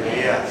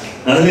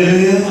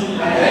हालेलुया।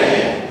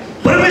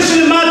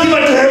 परमेश्वरले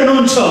माथिबाट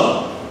हेर्नुहुन्छ,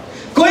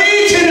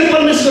 कोही छैन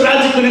परमेश्वर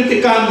राज्यको निम्ति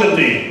काम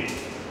गर्ने,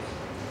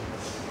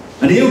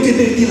 अनि एउटै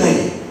व्यक्तिलाई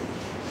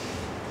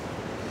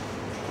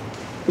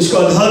उसको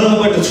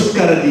अधर्मबाट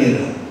छुटकारा दिएर,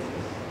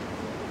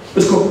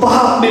 उसको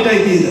पाप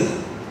मेटाइदिएर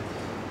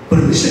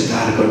परमेश्वरले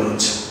तयार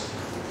गर्नुहुन्छ।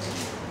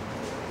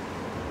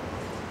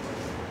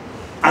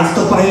 आज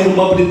तपाईहरु म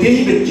पनि त्यही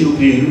व्यक्ति हो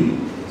प्रियहरू।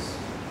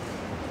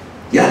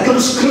 याद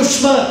गर्नुहोस्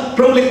क्रुसमा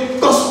प्रभुले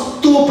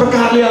कस्तो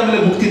प्रकारले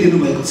हामीलाई मुक्ति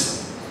दिनुभएको छ।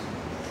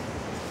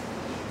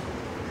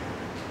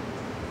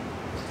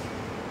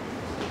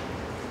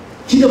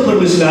 किन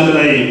परमेश्वरले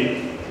हामीलाई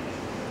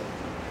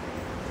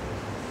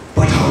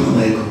पठाउनु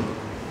भएको,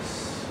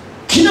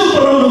 किन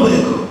बोलाउनु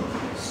भएको?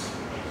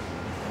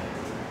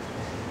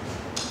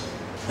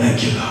 Thank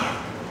you lord,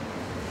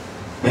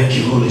 thank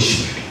you Holi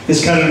spirit.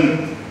 त्यसकारण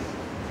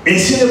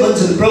यसैले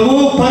भन्छन्, प्रभु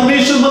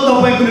परमेश्वर म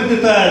तपाईको निम्ति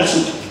तयार छु,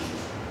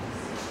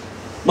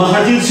 म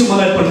हाजिर छु,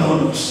 मलाई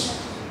पठाउनुहोस्।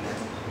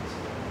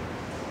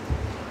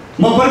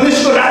 म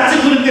परमेश्वरको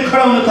राज्यको निम्ति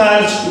खडा हुन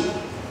तयार छु,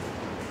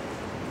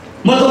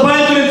 म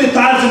तपाईको निम्ति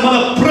तयार छु,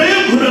 मलाई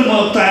प्रयोग हुन म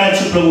तयार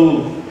छु। प्रभु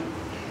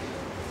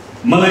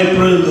मलाई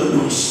प्रयोग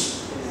गर्नुहोस्।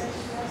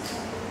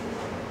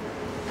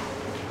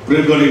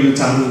 प्रयोग गर्न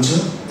चाहनुहुन्छ?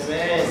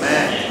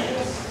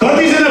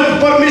 कतिजना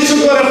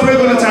परमेश्वरद्वारा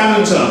प्रयोग गर्न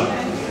चाहनुहुन्छ?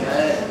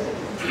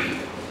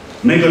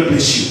 May God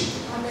bless you.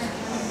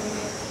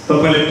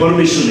 तपाईँलाई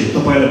परमेश्वरले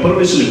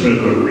प्रयोग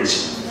गर्नुहुनेछ।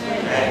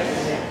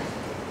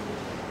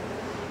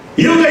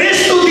 एउटा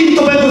यस्तो दिन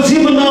तपाईँको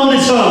जीवनमा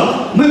आउनेछ,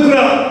 म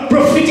कुरा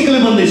प्रोफेटिकली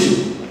भन्दैछु,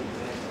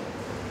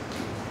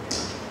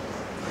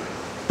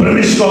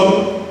 परमेश्वरको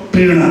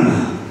प्रेरणामा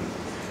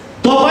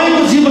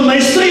तपाईँको जीवनमा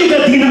यस्तो एउटा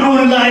दिन आउन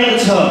लागेको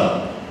छ,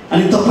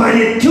 अनि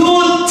तपाईँले त्यो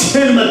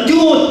क्षणमा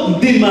त्यो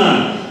दिनमा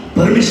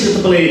परमेश्वरले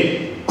तपाईँलाई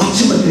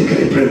अचम्म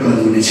तरिकाले प्रयोग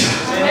गर्नुहुनेछ।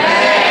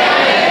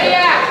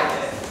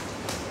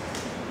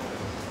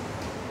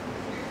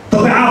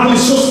 तपाईँ आफूले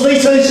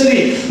सोच्दैछ यसरी,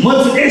 म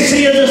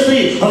एसाया जस्तै,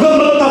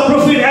 अगमवक्ता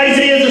प्रोफेट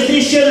आइजाया जस्तै,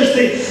 एशिया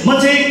जस्तै म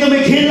चाहिँ एकदमै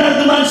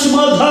घिनलाग्दो मान्छे, म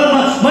धर्म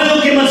म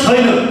योग्यमा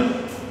छैन।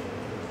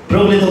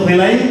 प्रभुले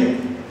तपाईँलाई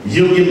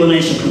योग्य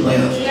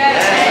बनाइसक्नुभयो,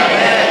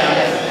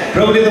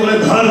 प्रभुले तपाईँलाई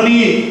धर्मी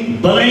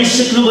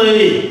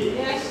बनाइसक्नुभयो,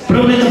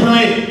 प्रभुले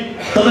तपाईँलाई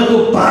तपाईँको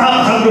पाप,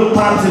 हाम्रो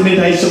पाप चाहिँ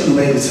मेटाइसक्नु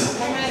भएको छ।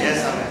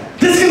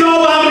 त्यसकारण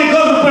अब हामीले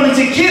गर्नुपर्ने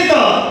चाहिँ के त?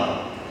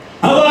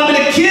 अब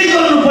हामीले के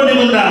गर्नुपर्ने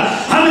भन्दा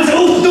हामी चाहिँ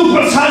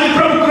उठ्नुपर्छ, हामी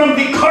प्रभुको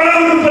निम्ति खडा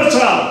हुनुपर्छ,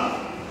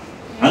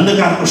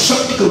 अन्धकारको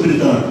शक्तिको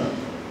विरुद्ध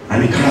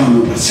हामी खडा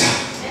हुनुपर्छ।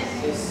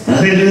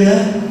 हालेलुया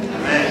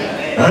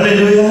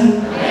हालेलुया।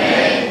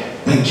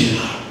 Thank you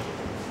lord,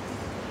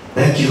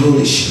 thank you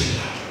Holi spirit.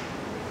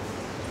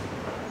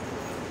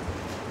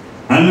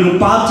 हाम्रो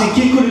पाप चाहिँ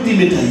के को निम्ति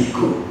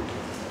मेटाइएको,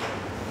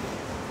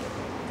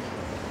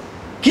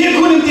 के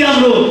को निम्ति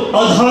हाम्रो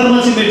अधर्म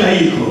चाहिँ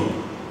मेटाइएको?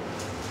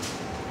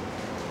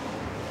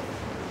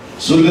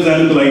 स्वर्ग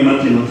जानुको लागि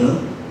मात्रै हो त?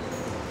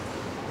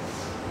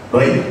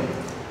 होइन,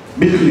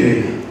 बिल्कुल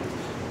होइन।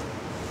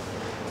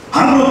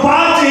 हाम्रो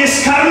पाप चाहिँ यस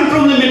कारण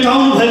प्रभुले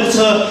मेटाउनु भएको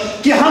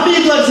छ कि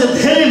हामीद्वारा चाहिँ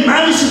धेरै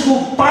मानिसको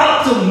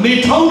पाप चाहिँ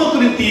मेटाउनको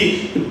निम्ति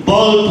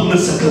बल पुग्न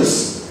सकोस्।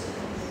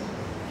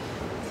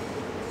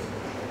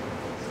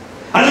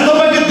 आज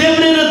तपाईँको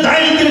देब्रे र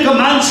दाहिनेतिरका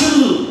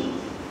मान्छेहरू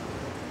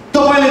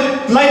तपाईँले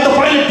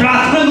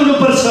प्रार्थना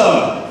गर्नुपर्छ।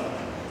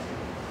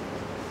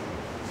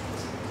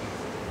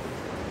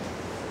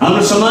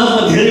 हाम्रो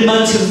समाजमा धेरै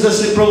मान्छेहरू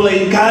जसले प्रभुलाई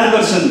इन्कार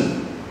गर्छन्,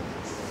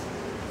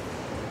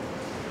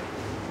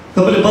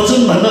 तपाईँले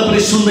वचन भन्दा पनि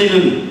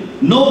सुन्दैनन्।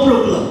 नो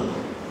प्रब्लम,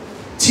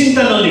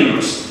 चिन्ता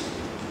नलिनुहोस्,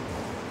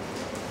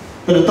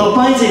 तर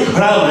तपाईँ चाहिँ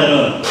खडा भएर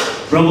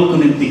प्रभुको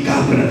निम्ति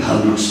काम गर्न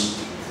थाल्नुहोस्।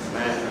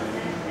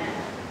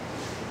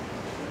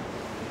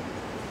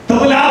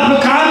 तपाईँले आफ्नो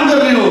काम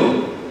गर्ने हो,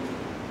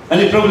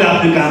 अनि प्रभुले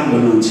आफ्नो काम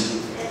गर्नुहुन्छ।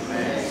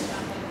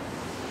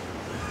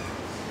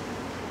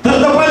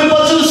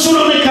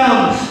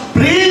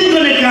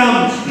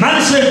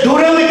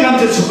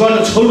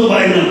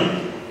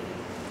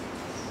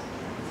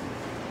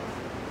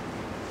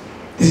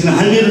 त्यसैले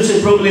हामीहरू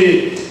चाहिँ प्रभुले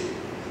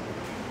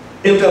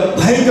एउटा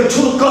भयङ्कर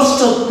ठुलो कष्ट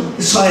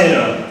सहेर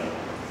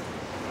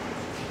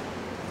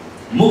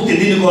मुक्ति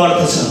दिनुको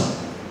अर्थ छ,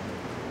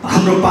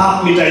 हाम्रो पाप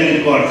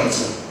मिटाइदिनुको अर्थ छ,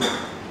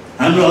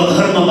 हाम्रो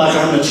अधर्मबाट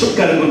हामीलाई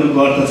छुटकारा गर्नुको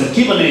अर्थ छ।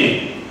 के भने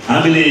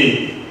हामीले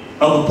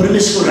अब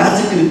परमेश्वरको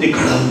राज्यको निम्ति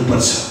खडा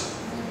हुनुपर्छ,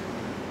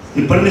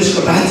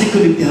 परमेश्वरको राज्यको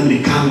निम्ति हामीले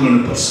काम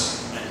गर्नुपर्छ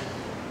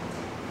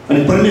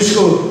अनि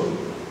परमेश्वरको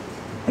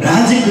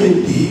राज्यको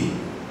निम्ति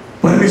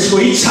परमेश्वरको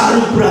इच्छाहरू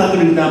पुरा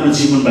गर्ने निम्ति हाम्रो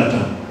जीवनबाट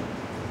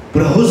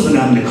पुरा होस्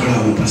भनेर हामीले खडा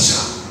हुनुपर्छ।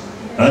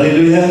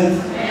 हालेलुया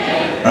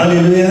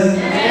हालेलुया।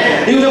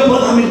 एउटा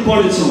पद हामी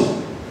पढ्छौँ,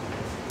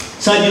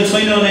 सायद यो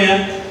छैन नयाँ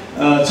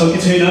छ कि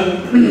छैन।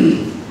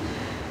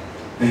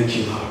 Thank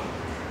you lord,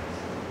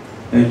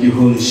 thank you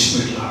Holi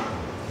spirit lord,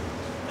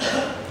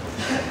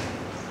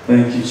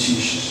 thank you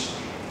जिसस।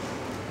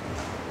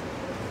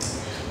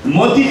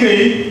 मत्तीकै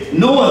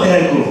 9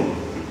 अध्यायको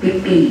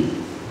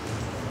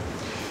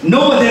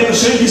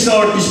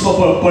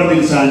 37-38 पढ्न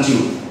चाहन्छु।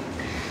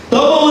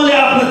 तब उहाँले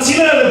आफ्ना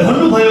चेलाहरूलाई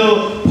भन्नुभयो,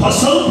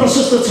 फसल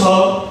प्रशस्त छ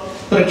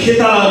तर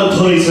खेतालाहरू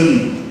थोरै छन्,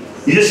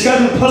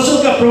 यसकारण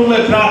फसलका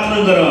प्रभुलाई प्रार्थना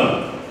गर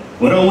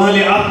र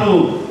उहाँले आफ्नो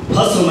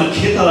फसलमा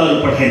खेतालाहरू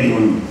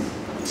पठाइदिउन्।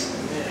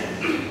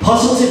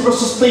 फसल चाहिँ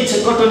प्रशस्तै छ,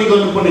 कटनी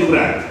गर्नुपर्ने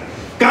कुरा,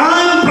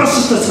 काम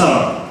प्रशस्त छ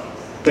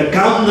तर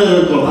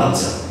कामदारहरूको अभाव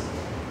छ।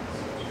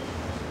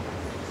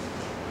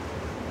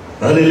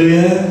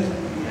 हालेलुया।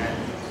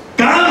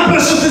 काम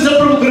प्रशस्त छ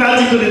प्रभुको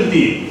राज्यको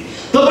निम्ति।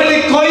 तपाईले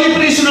कहिले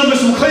पनि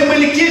सुन्नुहोस्, खै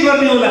मैले के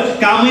गर्ने होला,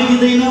 कामै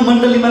दिँदैन,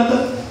 मण्डलीमा त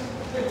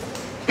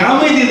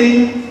कामै दिँदैन,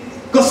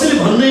 कसैले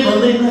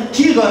भन्दैन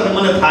के गर्ने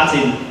मलाई थाहा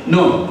छैन।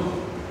 नो,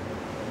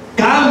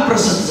 काम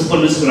प्रशस्त छ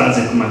परमेश्वरको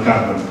राज्यमा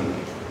काम गर्नु।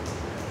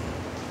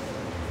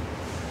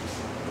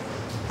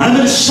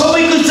 हामीलाई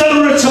सबैको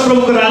जरुरत छ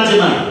प्रभुको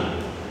राज्यमा।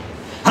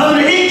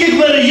 हामीले एक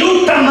गरेर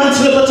एउटा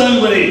मान्छेलाई बचाउनु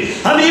भने,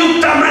 हामी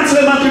एउटा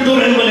मान्छेलाई मात्रै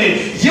डोरायौँ भने,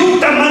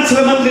 एउटा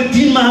मान्छेलाई मात्रै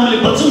दिनमा हामीले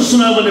वचन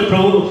सुनायो भने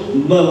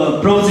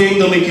प्रभु चाहिँ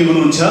एकदमै के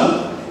हुनुहुन्छ,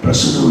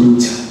 प्रसन्न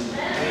हुनुहुन्छ।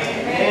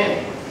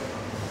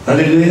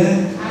 हालेलुया।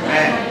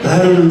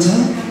 तयार हुनुहुन्छ,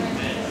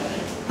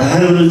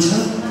 तयार हुनुहुन्छ।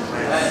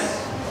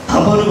 थाहा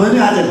पाउनु भयो नि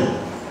आज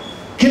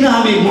किन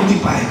हामी मुक्ति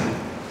पाएको,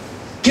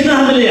 किन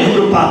हामीले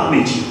हाम्रो पाप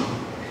मेटिएको,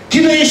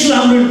 किन यसो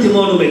हाम्रो निम्ति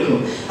मर्नु भएको।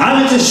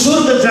 हामी चाहिँ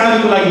स्वर्ग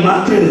जानको लागि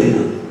मात्रै होइन,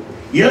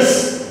 यस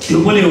त्यो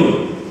पनि हो,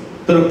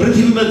 तर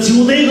पृथ्वीमा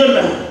जिउँदै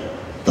गर्दा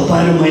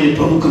तपाईहरु मैले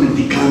प्रभुको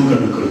निम्ति काम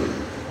गर्नुको,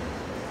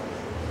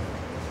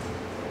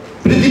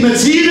 पृथ्वीमा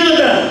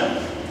जिरहँदा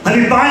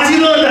हामी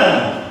बाँचिरहँदा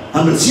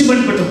हाम्रो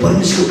जीवनबाट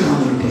परमेश्वरको काम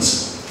गर्नुपर्छ।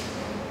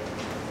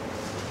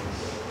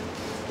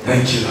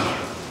 Thank you lord,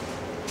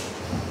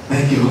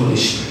 thank you Holi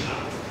spirit,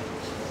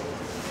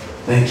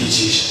 thank you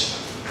जिसस।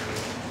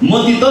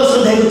 मत्ती 10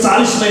 अध्यायको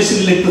 40मा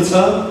यसरी लेखेको छ,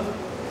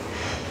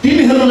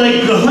 तिमीहरूलाई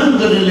ग्रहण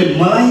गर्नेले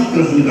मलाई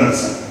ग्रहण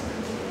गर्छ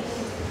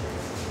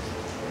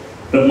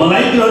र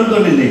मलाई ग्रहण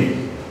गर्नेले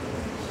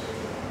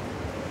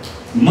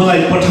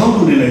मलाई पठाउनु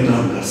हुनेलाई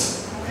ग्रहण गर्छ।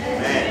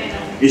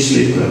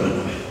 यसले कुरा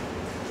गर्नुभयो।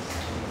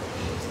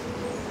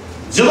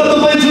 जब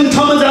तपाईँ जुन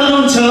ठाउँमा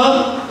जानुहुन्छ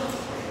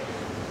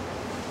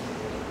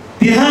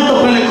त्यहाँ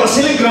तपाईलाई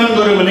कसैले ग्रहण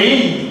गर्यो भने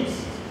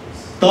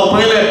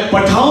तपाईलाई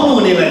पठाउनु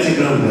हुनेलाई चाहिँ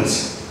ग्रहण गर्छ।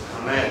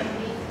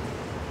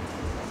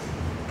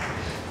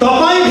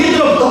 तपाईँ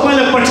भित्र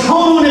तपाईलाई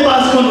पठाउनु हुने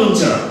बास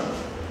गर्नुहुन्छ,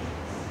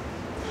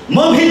 म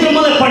भित्र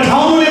मलाई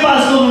पठाउनु हुने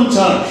बास गर्नुहुन्छ।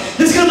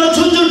 त्यसकारण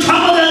जुन जुन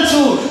ठाउँमा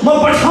जान्छु म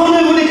पठाउनु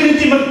हुनेको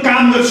निम्ति म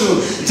काम गर्छु,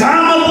 जहाँ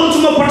म बोल्छु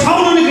म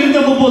पठाउनु हुनेको निम्ति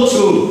म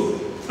बोल्छु।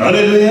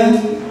 हालेलुया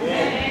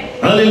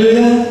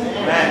हालेलुया।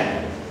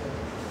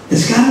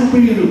 त्यसकारण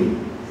प्रियहरू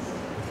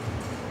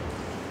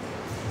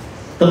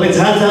तपाईँ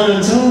जहाँ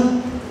जानुहुन्छ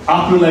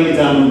आफ्नो लागि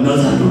जानु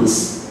नजानुहोस्,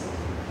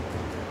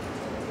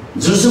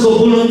 जसोको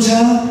बोल्नुहुन्छ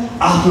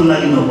आफ्नो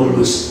लागि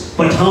नबोल्नुहोस्,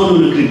 पठाउनु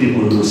हुनेको निम्ति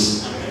बोल्नुहोस्,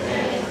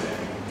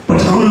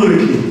 पठाउनु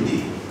हुनेको निम्ति,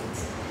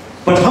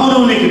 पठाउनु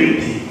हुनेको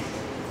निम्ति,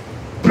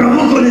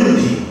 प्रभुको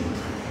निम्ति।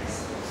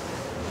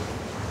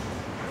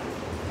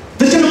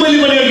 त्यसैले मैले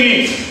भने अघि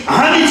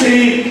हामी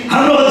चाहिँ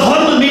हाम्रो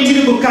धर्म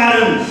मेटिनुको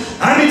कारण,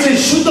 हामी चाहिँ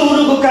शुद्ध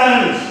हुनुको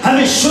कारण,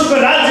 हामी स्वर्ग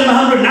राज्यमा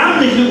हाम्रो नाम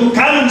लेख्नुको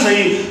कारण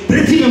चाहिँ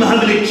पृथ्वीमा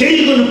हामीले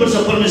केही गर्नुपर्छ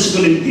परमेश्वरको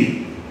निम्ति।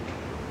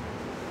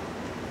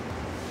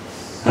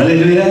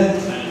 हालेलुया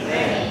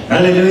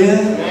हालेलुया।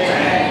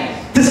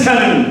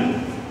 त्यसकारण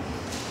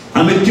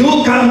हामी त्यो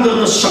काम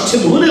गर्न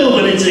सक्षम हुने हो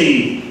भने चाहिँ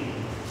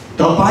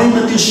तपाईमा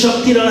त्यो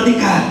शक्ति र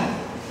अधिकार,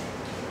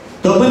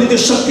 तपाईले त्यो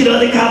शक्ति र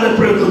अधिकारलाई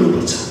प्रयोग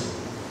गर्नुपर्छ।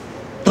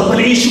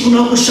 तपाईले यीशुको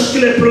नामको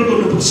शक्तिलाई प्रयोग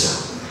गर्नुपर्छ,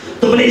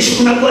 तपाईले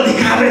यीशुको नामको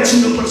अधिकारलाई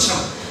चिन्नुपर्छ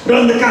र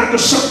अन्धकारको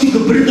शक्तिको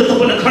विरुद्ध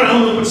तपाईले खडा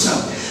हुनुपर्छ।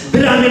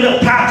 बिरामीलाई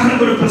प्रार्थना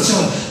गर्नुपर्छ,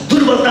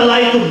 दुर्बलता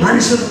लागेको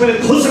मानिसलाई तपाईले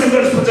घोषणा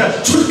गर्नुपर्छ,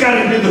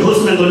 छुटकाराको निम्ति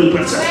घोषणा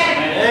गर्नुपर्छ।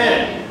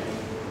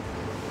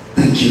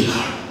 Thank you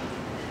lord.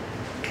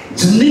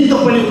 जुन दिन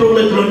तपाईले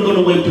प्रभुलाई ग्रहण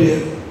गर्नुभयो प्रिय,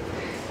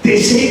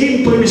 त्यसै दिन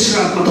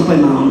परमेश्वर आत्मा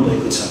तपाईमा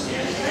आउनुभएको छ,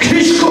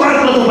 ख्रीष्टको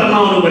आत्मा तपाईमा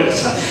आउनुभएको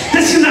छ।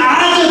 त्यसैले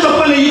आज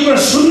तपाईले यो कुरा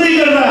सुन्दै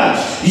गर्दा,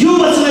 यो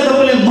वचनलाई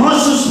तपाईले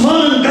महसुस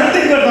मनन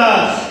गर्दै गर्दा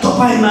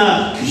तपाईँ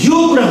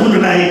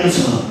आएको छ,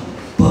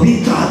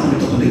 पवित्र आत्माले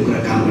तपाईले कुरा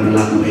काम गर्न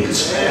लाग्नु भएको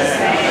छ।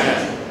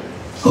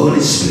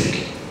 होली स्पिरिट,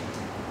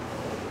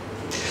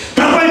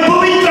 तपाईँ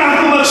पवित्र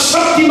आत्मामा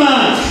शक्तिमा,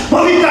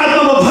 पवित्र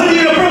आत्मामा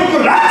भरिएर प्रभुको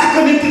राज्यको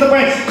निम्ति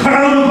तपाईँ खडा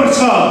हुनुपर्छ।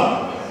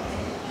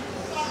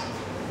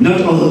 नट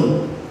अलोन,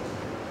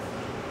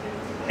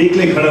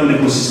 एक्लै खडा हुने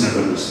कोसिस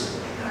नगर्नुहोस्।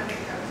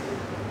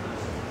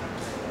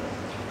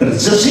 तर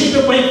जसै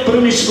तपाईँ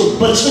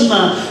परमेश्वरको वचनमा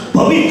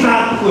पवित्र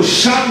आत्माको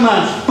साथमा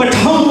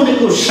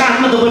पठाउनुको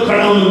साथमा तपाईँ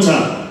खडा हुनुहुन्छ,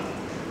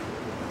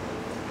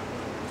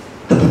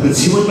 तपाईँको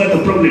जीवनबाट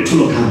प्रभुले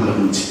ठुलो काम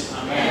गर्नुहुन्छ।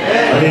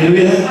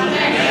 हालेलुया,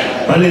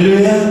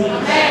 हालेलुया।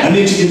 हामी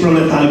एकचोटि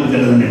प्रभुलाई ताली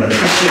बजाएर धन्यवाद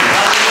दिन्छौँ।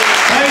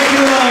 थ्याङ्क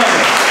यू लर्ड,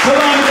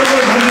 प्रभुको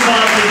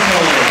धन्यवाद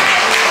दिन्छौँ।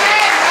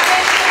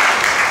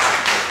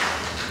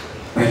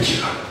 Thank you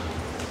lord.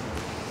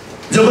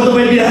 जब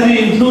तपाईँ बिहानी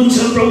हुनुहुन्छ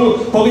प्रभु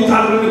पवित्र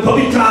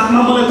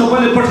आत्मा मलाई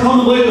तपाईँले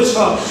पठाउनु भएको छ,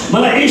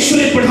 मलाई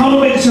ईश्वरले पठाउनु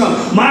भएको छ।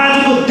 म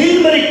आजको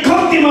दिनभरि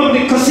कम्तीमा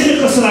पनि कसै न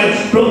कसैलाई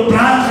प्रभु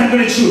प्रार्थना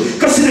गर्नेछु,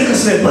 कसै न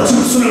कसैलाई वचन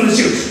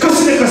सुनाउनेछु,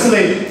 कसै न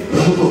कसैलाई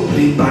प्रभुको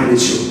प्रेम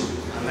बाँड्नेछु।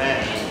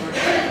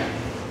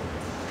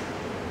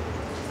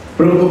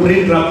 प्रभुको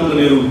प्रेम प्राप्त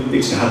गर्नेहरू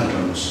एकछिन हात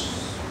उठाउनुहोस्।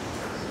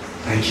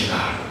 Thank you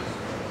lord.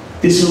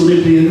 त्यसो हुने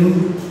प्रियहरू,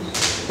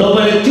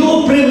 तपाईँले त्यो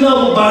प्रेमलाई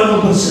अब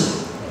बाँड्नुपर्छ।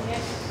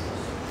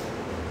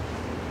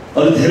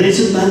 अरू धेरै छ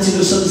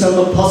मान्छेको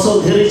संसारमा, फसल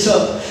धेरै छ,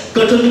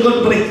 कटौती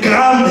गर्नुपर्ने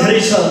काम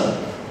धेरै छ।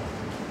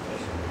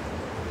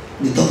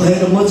 तपाईँ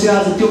र म चाहिँ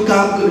आज त्यो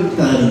कामको निम्ति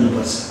तयार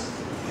हुनुपर्छ।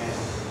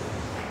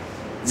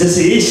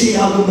 जसै यसै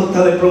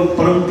आगमवक्तालाई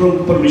परम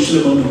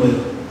परमेश्वरले भन्नुभयो,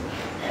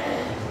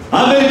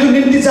 हामीहरूको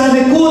निम्ति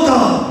जाने को त?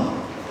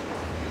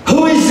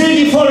 Who is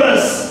ready for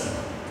us?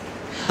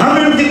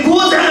 हाम्रो निम्ति को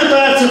जान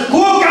तयार छ,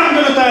 को काम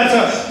गर्न तयार छ,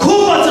 को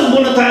वचन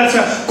बोल्न तयार छ,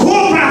 को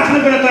प्रार्थना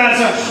गर्न तयार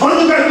छ,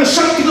 अन्धकारको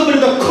शक्तिको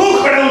विरुद्ध को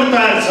खडा हुन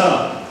तयार छ?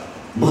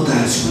 म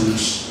तयार छु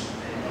भन्नुहोस्।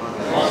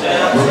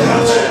 म तयार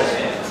छु।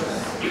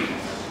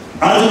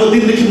 आजको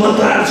दिनदेखि म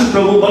तयार छु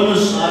प्रभु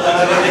भन्नुहोस्।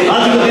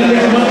 आजको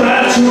दिनदेखि म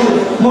तयार छु,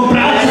 म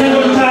प्रार्थना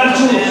गर्न तयार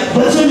छु,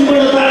 वचन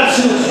बोल्न तयार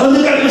छु,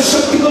 अन्धकारको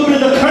शक्तिको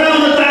विरुद्ध खडा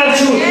हुन तयार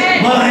छु।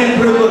 मलाई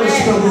प्रयोग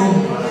गर्नुहोस् प्रभु,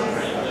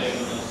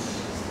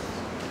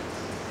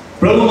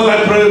 प्रभु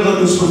मलाई प्रयोग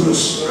गर्नुहोस्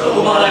भन्नुहोस्।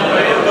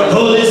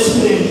 होली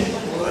स्पिरिट,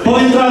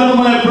 पवित्र आत्मा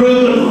मलाई प्रयोग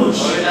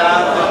गर्नुहोस्,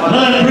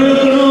 मलाई प्रयोग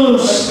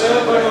गर्नुहोस्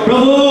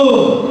प्रभु।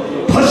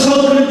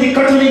 फसलको निम्ति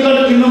कटौती गर्न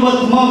दिनुमा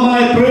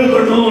मलाई प्रयोग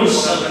गर्नुहोस्।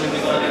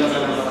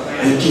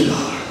 Thank you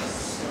lord,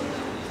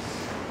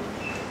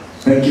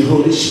 thank you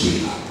Holi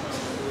spirit.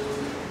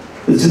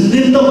 जुन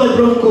दिन तपाईँ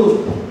प्रभुको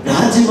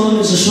राज्यमा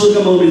आउनुहुन्छ,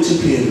 स्वर्गमा आउनुहुन्छ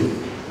प्रियहरू,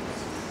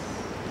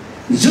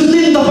 जुन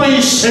दिन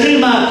तपाईँ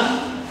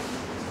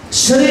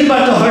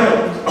शरीरबाट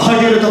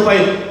हटेर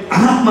तपाईँ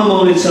आत्मामा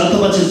आउनेछ,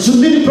 अथवा चाहिँ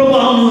जुन दिन प्रभु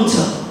आउनुहुन्छ,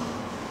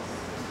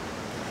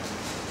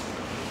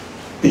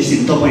 त्यस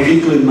दिन तपाईँ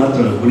एक्लै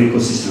मात्र हुने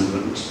कोसिस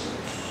नगर्नुहोस्।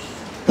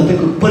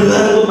 तपाईँको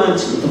परिवारको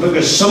मान्छेहरू,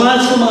 तपाईँको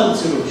समाजको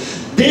मान्छेहरू,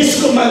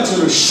 देशको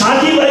मान्छेहरू,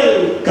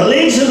 साथीभाइहरू,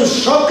 कलिग्सहरू,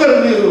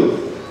 सहकर्मीहरू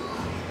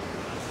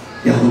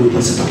यहाँ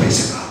हुनुपर्छ।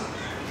 तपाईँसँग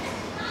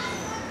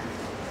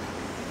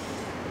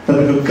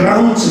तपाईँको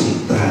क्राउन चाहिँ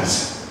तयार छ,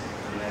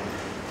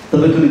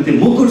 तपाईँको निम्ति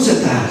मुकुट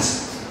चाहिँ तयार छ।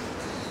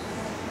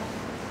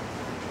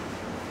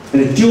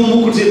 अनि त्यो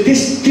मुकुट चाहिँ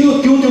त्यो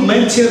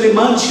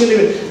मान्छेहरूले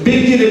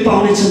व्यक्तिहरूले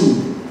पाउनेछन्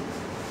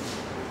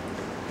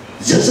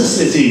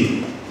जसले चाहिँ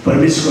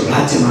परमेश्वरको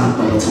राज्यमा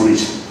आत्मा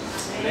बचाउनेछ,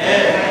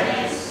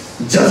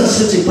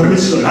 जसले चाहिँ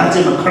परमेश्वरको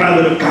राज्यमा खडा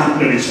गरेर काम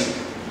गर्नेछ,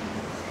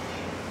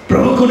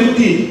 प्रभुको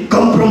निम्ति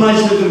कम्प्रोमाइज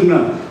नगरिकन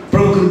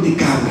प्रभुको निम्ति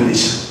काम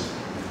गर्नेछ।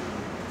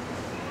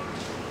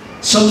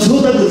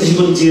 सम्झौताको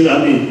जीवन जिएर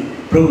हामी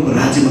प्रभुको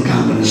राज्यमा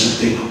काम गर्न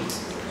सक्दैनौँ।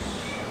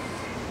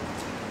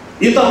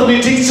 यता पनि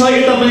ठिक छ,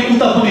 यता पनि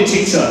उता पनि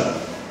ठिक छ,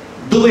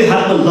 दुवै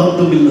हातमा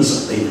लड्नु मिल्न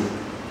सक्दैन।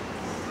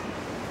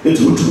 यो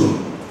झुट हो।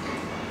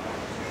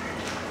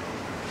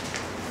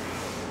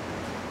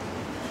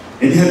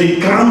 यदि हामी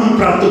क्राउन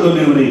प्राप्त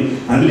गर्ने हो भने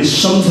हामीले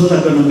सम्झौता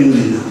गर्न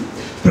मिल्दैन।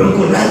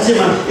 प्रभुको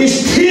राज्यमा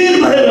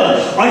स्थिर भएर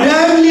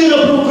अडान लिएर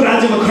प्रभुको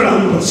राज्यमा खडा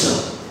हुनुपर्छ।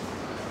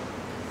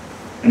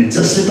 अनि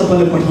जसले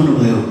तपाईँलाई पठाउनु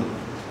भयो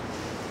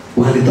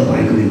उहाँले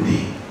तपाईँको निम्ति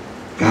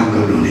काम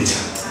गर्नुहुनेछ।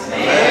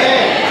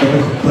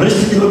 तपाईँको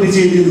परिस्थितिमा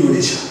विजय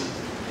दिनुहुनेछ,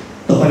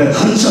 तपाईँलाई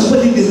धन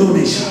सम्पत्ति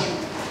दिनुहुनेछ,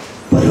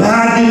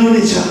 परिवार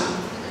दिनुहुनेछ,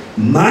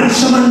 मान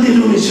सम्मान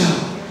दिनुहुनेछ।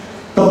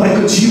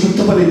 तपाईँको जीवन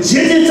तपाईँले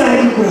जे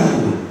चाहेको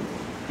कुराहरूमा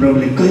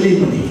प्रभुले कहिल्यै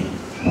पनि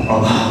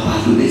अभाव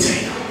पाल्नु नै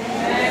छैन।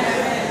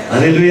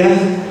 हालेलुया,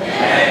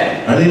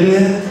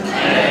 हालेलुया।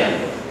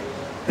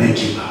 Thank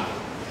you lord,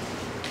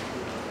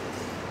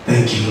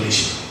 thank you Holi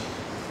spirit.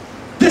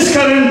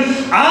 त्यसकारण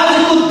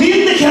आजको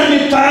दिनदेखि हामी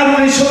तयार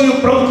हुनेछौँ यो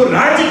प्रभुको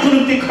राज्यको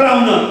निम्ति खडा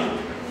हुन,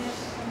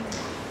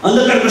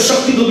 अन्धकारको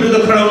शक्तिको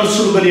विरुद्ध खडा हुन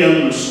सुरु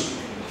गरिहाल्नुहोस्।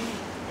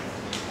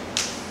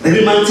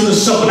 धेरै मान्छेको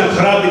सपना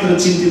खराब देखेर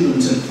चिन्तित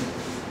हुन्छ।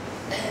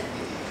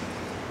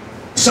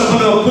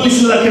 सपनामा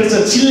पुलिसले राखेको छ,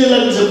 चिल्ले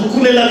लागेको छ,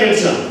 कुकुरले लागेको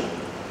छ,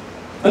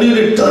 अनि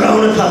उनीहरू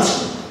डराउन थाल्छ।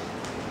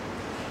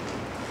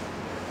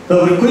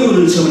 तपाईहरु कोही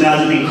हुनुहुन्छ भने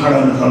आजदेखि खडा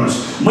हुन थाल्नुहोस्।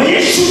 म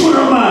येशूको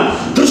नाममा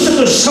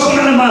दुष्टको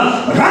सपनामा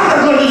रात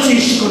गर्दैछु,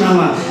 येशूको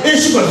नाममा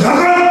येशूको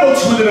रगत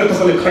पाउँछु भनेर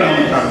तपाईले खडा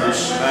हुन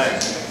थाल्नुहोस्।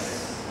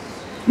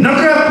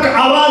 नकारात्मक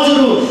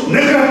आवाजहरू,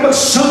 नकारात्मक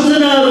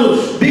सम्झनाहरू,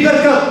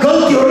 विगतका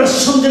गल्तीहरूलाई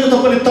सम्झेर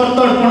तपाईले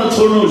तडतडपन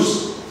छोड्नुहोस्।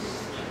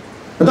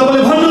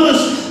 तपाईले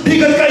भन्नुहोस्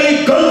विगतका यी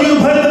गल्तीहरू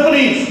भएर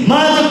पनि म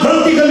आज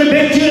गल्ती गर्ने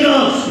व्यक्ति होइन,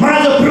 म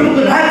आज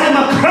प्रभुको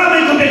राज्यमा खडा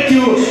भएको व्यक्ति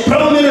हो।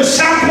 प्रभु मेरो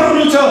साथमा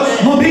हुनुहुन्छ,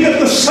 म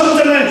विगतको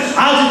सम्झना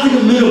आजदेखि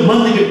मेरो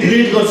मनदेखि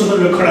डिलिट गर्छु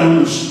भनेर खडा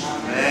हुनुहोस्।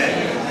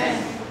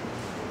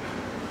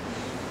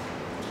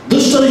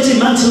 दुष्टले चाहिँ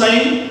मान्छेलाई,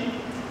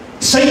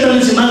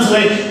 शैतानले चाहिँ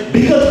मान्छेलाई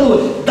विगतको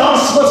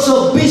 10 वर्ष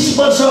 20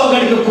 वर्ष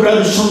अगाडिको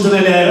कुराहरू सम्झना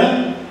ल्याएर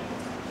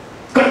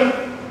कट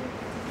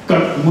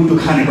कट मुटु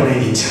खाने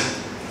बनाइदिन्छ।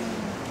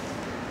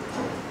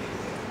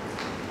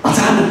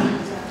 अचानक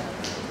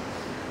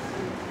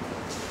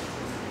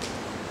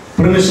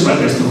परमेश्वरबाट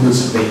यस्तो हुन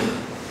सक्दैन।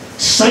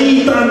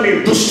 शैतानले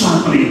दुष्ट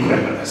आत्माले यो कुरा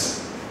गर्दछ।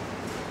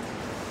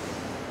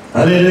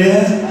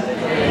 हालेलुया।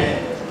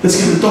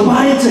 त्यसकारण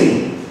तपाईँ चाहिँ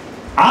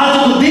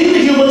आजको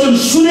दिनदेखि यो वचन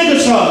सुनेको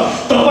छ,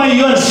 तपाईँ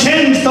यो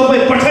सेन्ट,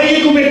 तपाईँ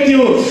पठाइएको व्यक्ति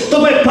हो,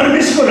 तपाईँ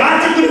परमेश्वरको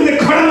राज्यको निम्ति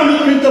खडा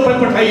हुनुको निम्ति तपाईँ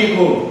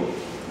पठाइएको।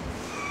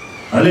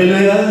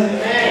 हालेलुया,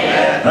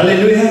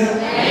 हालेलुया।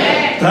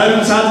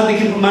 तयार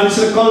साथदेखि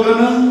मानिसलाई कल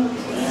गर्न,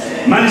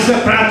 मानिसलाई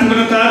प्रार्थना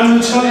गर्न तयार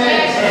हुनुहुन्छ,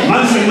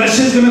 मानिसलाई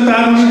मेसेज गर्न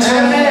तयार हुनुहुन्छ,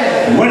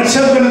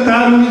 व्हाट्सएप गर्न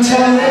तयार हुनुहुन्छ,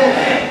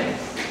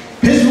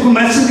 फेसबुकमा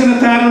मेसेज गर्न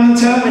तयार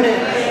हुनुहुन्छ।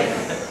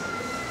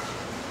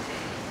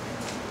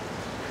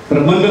 तर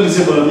मण्डली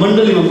चाहिँ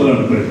मण्डलीमा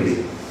बोलाउनु पर्यो। फेरि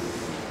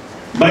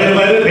बाहिर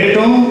बाहिर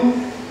भेटौँ,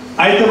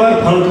 आइतबार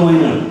फर्कौँ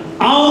होइन,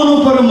 आउनु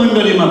पर्यो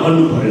मण्डलीमा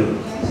भन्नु पर्यो।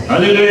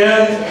 हालेलुया,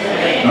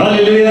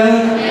 हालेलुया।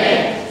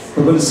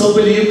 तपाईँले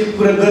सबैले यो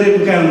कुरा गरेको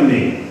कारणले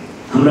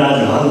हाम्रो आज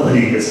हल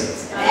भरिएको छ।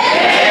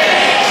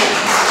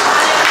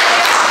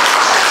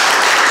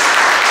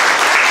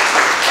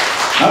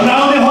 हाम्रो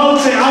आउने हल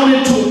चाहिँ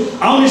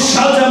आउने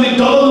साल चाहिँ हामी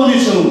डबल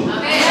हुनेछौँ,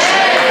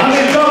 हामी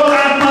डबल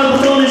आत्मा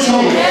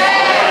बताउनेछौँ।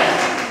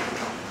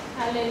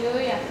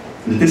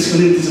 त्यसको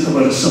निम्ति चाहिँ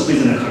तपाईँहरू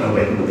सबैजना खडा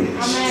भएको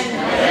हुँदैछ।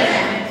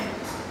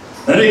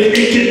 हरेक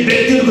एक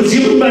व्यक्तिहरूको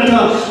जीवनबाट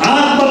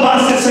आत्मा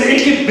बाँच्दैछ,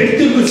 एक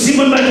व्यक्तिहरूको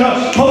जीवनबाट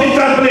पवित्र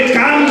आत्माले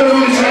काम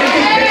गराउनेछ, एक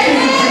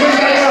व्यक्तिको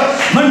जीवनबाट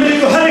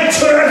मण्डलीको हरेक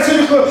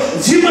छोराछोरीको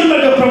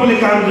जीवनबाट प्रभुले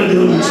काम गर्दै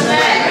हुनुहुन्छ।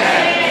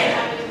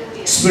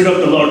 स्पिरिट अफ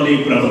द लर्डले यो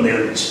कुरा भन्दै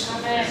हुनुहुन्छ।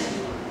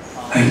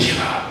 Thank you.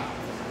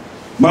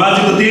 म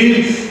आजको दिन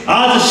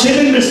आज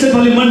सेकेन्ड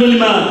स्टेफली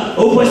मण्डलीमा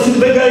उपस्थित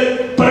भएका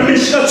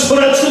परमेश्वरका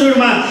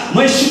छोराछोरीहरूमा म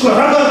यसुको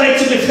रगतलाई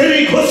एकचोटि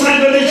फेरि घोषणा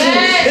गर्दैछु,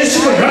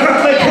 यसुको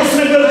रगतलाई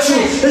घोषणा गर्छु,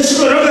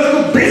 यसुको रगतको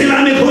बेजना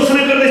हामी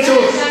घोषणा गर्दैछौँ।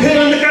 फेरि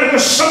अन्धकारको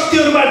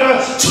शक्तिहरूबाट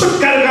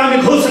छुटकाराको हामी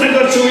घोषणा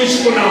गर्छौँ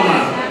यसुको नाममा।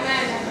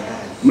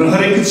 म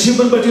हरेक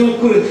जीवनबाट यो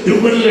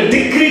कुरालाई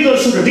डिक्री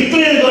गर्छु र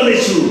डिक्लेयर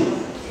गर्दैछु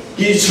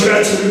कि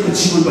छोराछोरीको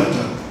जीवनबाट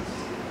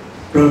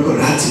प्रभुको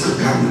राज्यको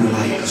काम हुन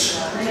लागेको छ,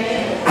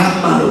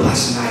 आत्माहरू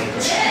भाषण लागेको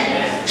छ,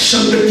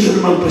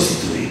 सङ्गतिहरूमा उपस्थित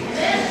हुने,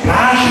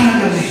 प्रार्थना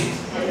गर्ने।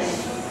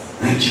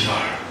 Thank you,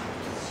 Lord.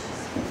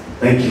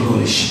 Thank you,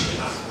 Holy Spirit.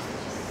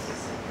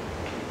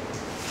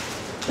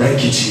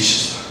 Thank you,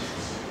 Jesus.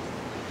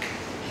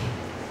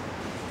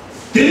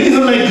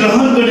 तिनीहरूलाई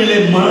ग्रहण गर्नेले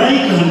मलाई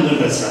ग्रहण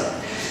गर्दछ।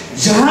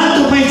 जहाँ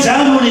तपाईँ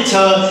जानुहुनेछ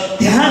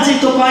त्यहाँ चाहिँ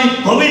तपाईँ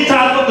पवित्र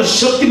आत्माको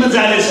शक्तिमा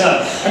जानेछ,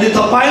 अनि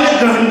तपाईँले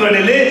ग्रहण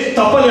गर्नेले,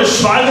 तपाईँलाई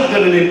स्वागत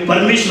गर्नेले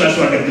परमेश्वरलाई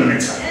स्वागत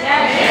गर्नेछ।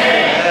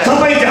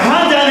 तपाईँ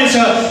जहाँ जानेछ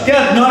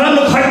त्यहाँ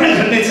नराम्रो घटना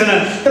घट्ने छैन,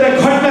 तर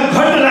घटना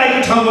घट्न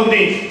लागेको ठाउँमा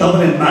पनि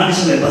तपाईँले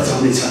मानिसलाई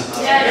बचाउनेछ।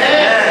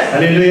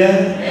 हालेलुया,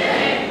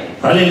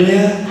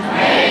 हालेलुया।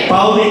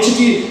 पावल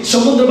एकचोटि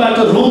समुद्रबाट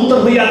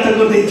रोमतर्फ यात्रा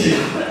गर्दै थियो,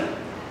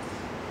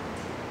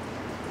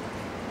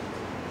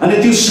 अनि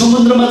त्यो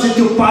समुद्रमा चाहिँ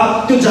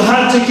त्यो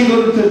जहाज चाहिँ के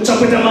गर्नु थियो,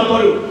 चपेटामा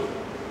पर्यो,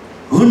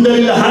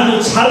 हुन्डरीले हान्यो,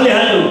 छालले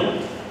हान्यो।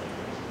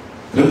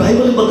 र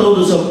बाइबलले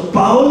बताउँदछ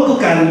पावलको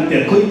कारण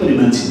त्यहाँ कोही पनि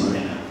मान्छे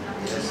मरेन,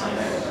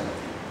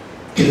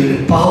 किनभने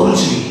पावल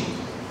चाहिँ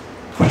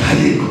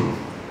पठाइएको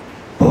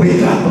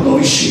पवित्र आत्माको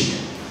अभिषेक,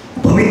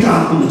 पवित्र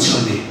आत्मामा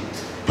चल्ने,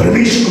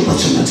 परमेश्वरको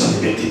वचनमा चल्ने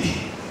व्यक्ति थिए।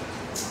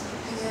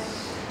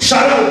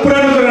 सारा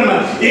पुरानो करारमा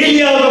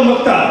एलियाका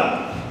वक्ता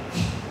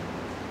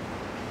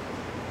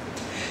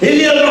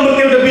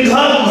एउटा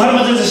विधवाको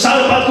घरमा जान्छ,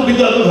 सालपातको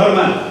विधवाको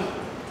घरमा।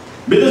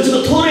 विधवाको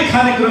थोरै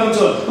खानेकुरा हुन्छ,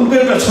 उनको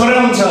एउटा छोरा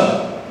हुन्छ,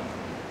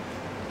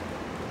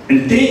 अनि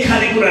त्यही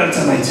खानेकुराहरू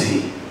चलाइ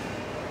चाहिँ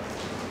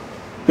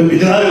त्यो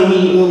विधवाले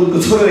उनको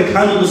छोराले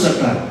खानुको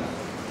सट्टा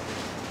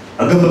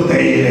अगमवक्ता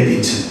एलियालाई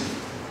दिन्छन्,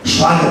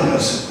 स्वागत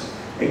गर्छन्,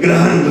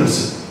 ग्रहण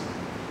गर्छन्।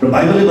 र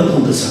बाइबलले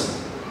बताउँदछ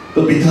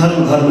त्यो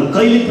विधवाको घरमा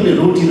कहिले पनि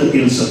रोटी र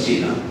तेल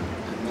सकिएन।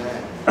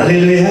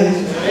 हालेलुया,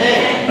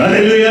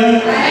 हालेलुया।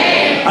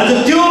 आज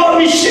त्यो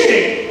अभिषेक,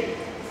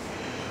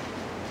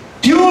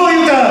 त्यो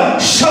एउटा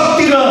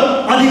शक्ति र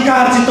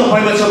अधिकार चाहिँ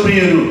तपाईँमा छ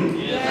प्रियहरू।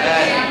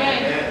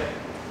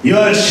 यु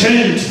आर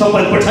सेन्ट,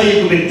 तपाईँ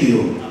पठाइएको व्यक्ति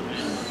हो।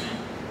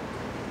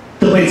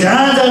 तपाईँ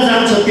जहाँ जहाँ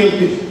जान्छ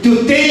त्यो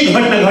त्यही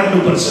घटना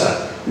घट्नुपर्छ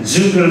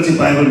जुन कुरा चाहिँ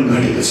बाइबलमा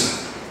घटेको छ।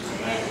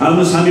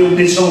 आउनुहोस् हामी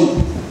उठ्नेछौँ,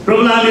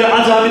 प्रभुलाई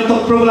आज हामी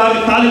प्रभुलाई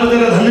ताली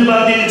बजाएर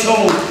धन्यवाद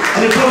दिनेछौँ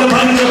अनि प्रभुले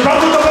भनिन्छ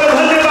प्रभु तपाईलाई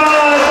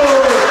धन्यवाद हो,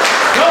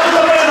 प्रभु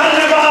तपाईलाई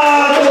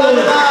धन्यवाद हो,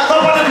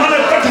 तपाईले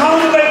मलाई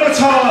पठाउनु भएको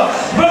छ,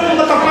 प्रभु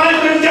म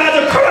तपाईको निम्ति आज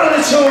खडा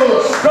हुनेछु,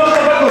 प्रभु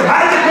तपाईको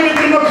राज्यको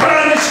निम्ति म खडा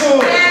हुनेछु।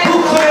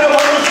 दुःख खोएर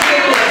भन्नुहोस्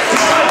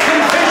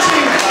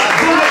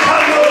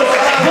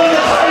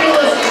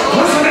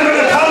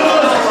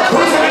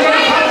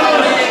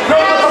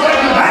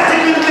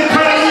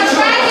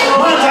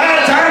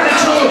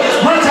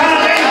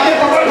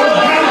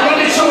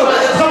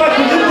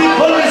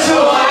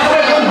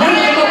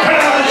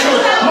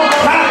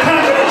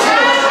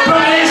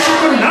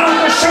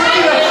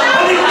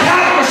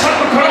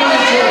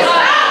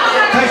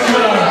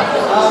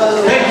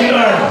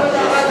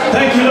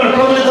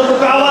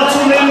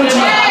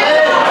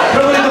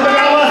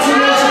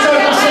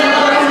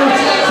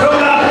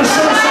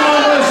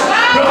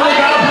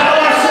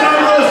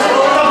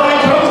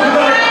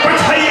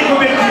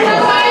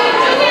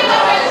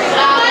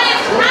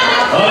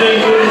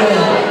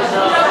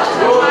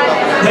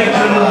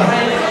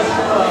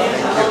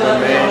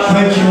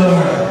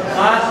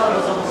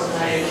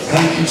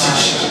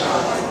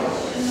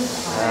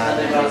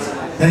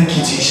Thank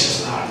you,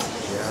 Jesus, Lord.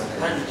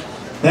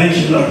 Thank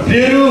you, Lord.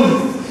 प्रियहरू,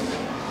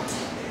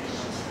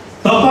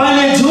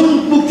 तपाईले जुन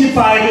मुक्ति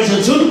पाएको छ,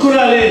 जुन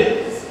कुराले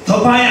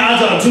तपाईँ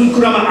आज जुन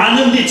कुरामा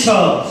आनन्दित छ,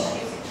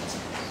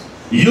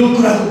 यो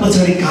कुराको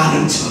पछाडि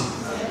कारण छ।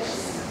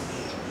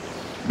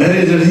 There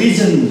is a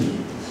reason.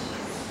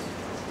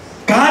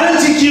 कारण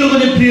चाहिँ के हो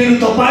भने प्रियहरू,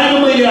 तपाईँ र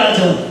मैले आज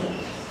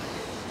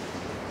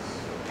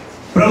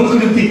प्रभुको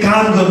निम्ति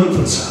काम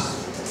गर्नुपर्छ।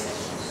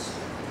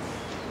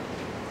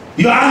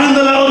 यो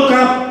आनन्दलाई अरू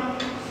कहाँ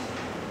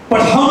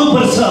पठाउनु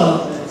पर्छ,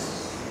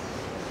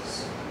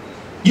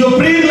 यो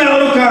प्रेमलाई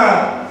अरू कहाँ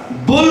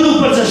बोल्नु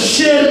पर्छ,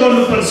 शेयर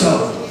गर्नु पर्छ।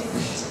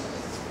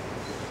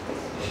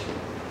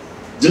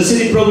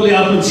 जसरी प्रभुले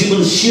आफ्नो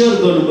जीवन शेयर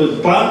गर्नुभयो,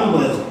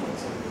 बाँड्नुभयो,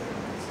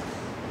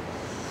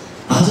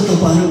 आज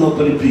तपाईहरुमा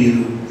पनि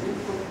प्रियहरू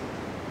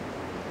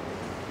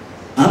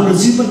हाम्रो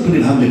जीवन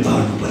पनि हामीले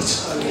बाँड्नु पर्छ।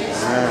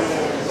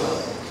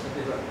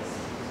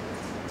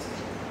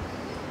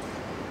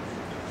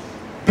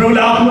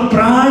 प्रभुले आफ्नो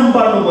प्राण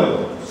बाँड्नुभयो,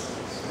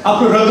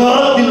 आफ्नो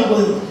रगत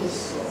दिनुभयो,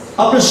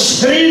 आफ्नो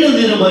शरीर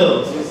दिनुभयो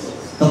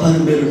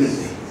तपाईहरु मेरो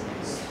निम्ति।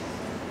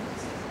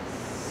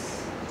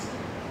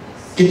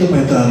 के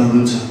तपाईँ तयार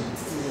हुनुहुन्छ?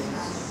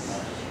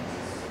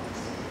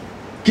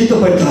 के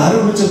तपाईँ तयार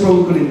हुनुहुन्छ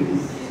प्रभुको निम्ति?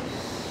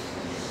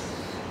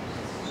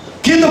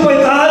 के तपाईँ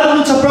तयार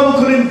हुनुहुन्छ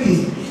प्रभुको निम्ति?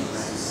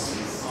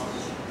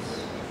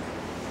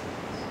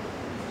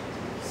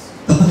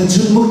 तपाईलाई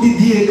जुन मुक्ति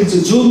दिएको छ,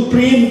 जुन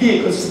प्रेम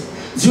दिएको छ,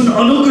 जुन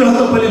अनुग्रह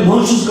तपाईले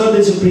महसुस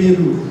गर्दैछ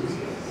प्रियहरू,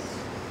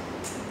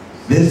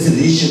 there is a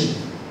reason.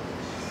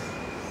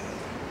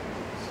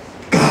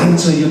 कारण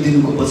छ यो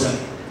दिनको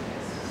पछाडि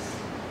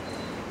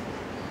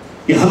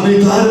कि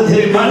हामीद्वारा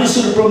धेरै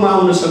मानिसहरू प्रभुमा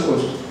आउन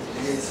सकोस्,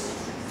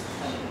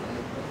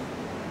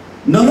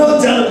 नरक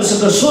जानको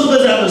सट्टा स्वर्ग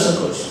जान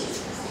सकोस्,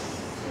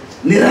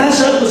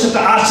 निराशाको सट्टा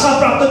आशा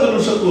प्राप्त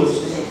गर्न सकोस्।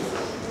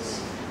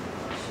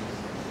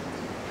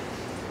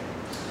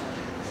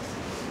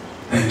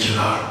 Thank you,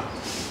 Lord.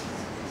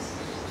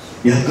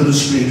 याद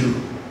गर्नुहोस् प्रियहरू,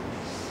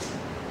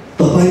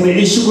 तपाईमा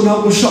येशूको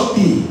नामको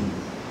शक्ति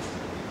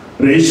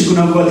र येशूको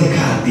नामको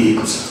अधिकार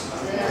दिएको छ।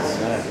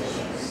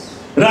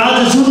 र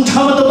आज जुन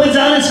ठाउँमा तपाईँ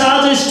जानेछ,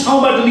 आज यस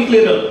ठाउँबाट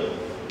निक्लेर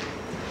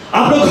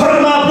आफ्नो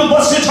घरमा, आफ्नो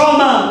बस्ने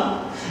ठाउँमा,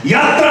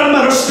 यात्रामा,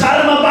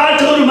 रस्तामा,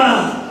 बाटोहरूमा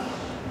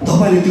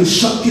तपाईले त्यो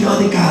शक्ति र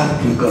अधिकार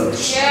प्रयोग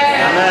गर्नुहोस्।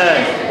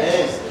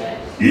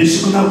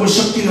 येशूको नामको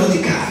शक्ति र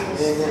अधिकार,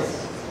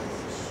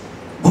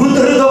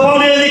 भूतहरू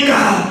दबाउने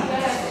अधिकार,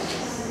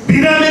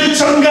 बिरामीहरू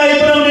चङ्गाई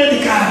बनाउने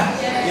अधिकार,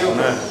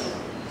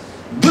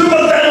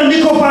 दुर्बलताहरू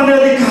निको पार्ने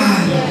अधिकार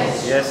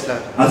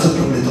आज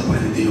प्रभुले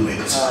तपाईले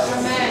दिनुभएको छ।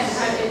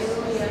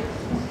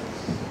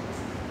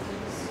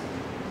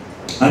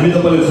 हामी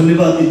तपाईलाई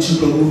धन्यवाद दिन्छौँ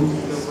प्रभु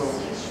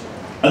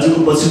आजको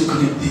वचनको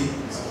निम्ति।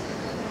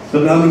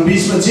 तपाईले हाम्रो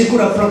बीचमा जे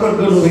कुरा प्रकट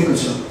गर्नुभएको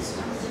छ,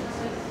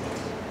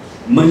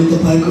 मैले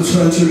तपाईको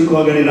छोराछोरीको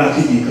अगाडि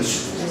राखिदिएको छु।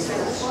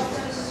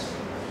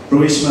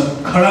 प्रभु यसमा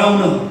खडा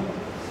हुन,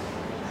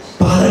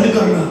 पालन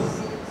गर्न,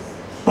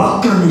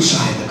 पक्रन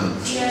सहायता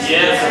गर्नुहोस्।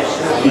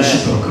 येशू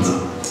प्रभुको नाम,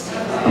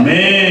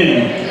 आमेन।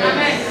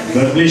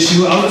 God bless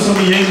you. आउनुहोस्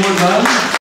हामी यही बोल्दा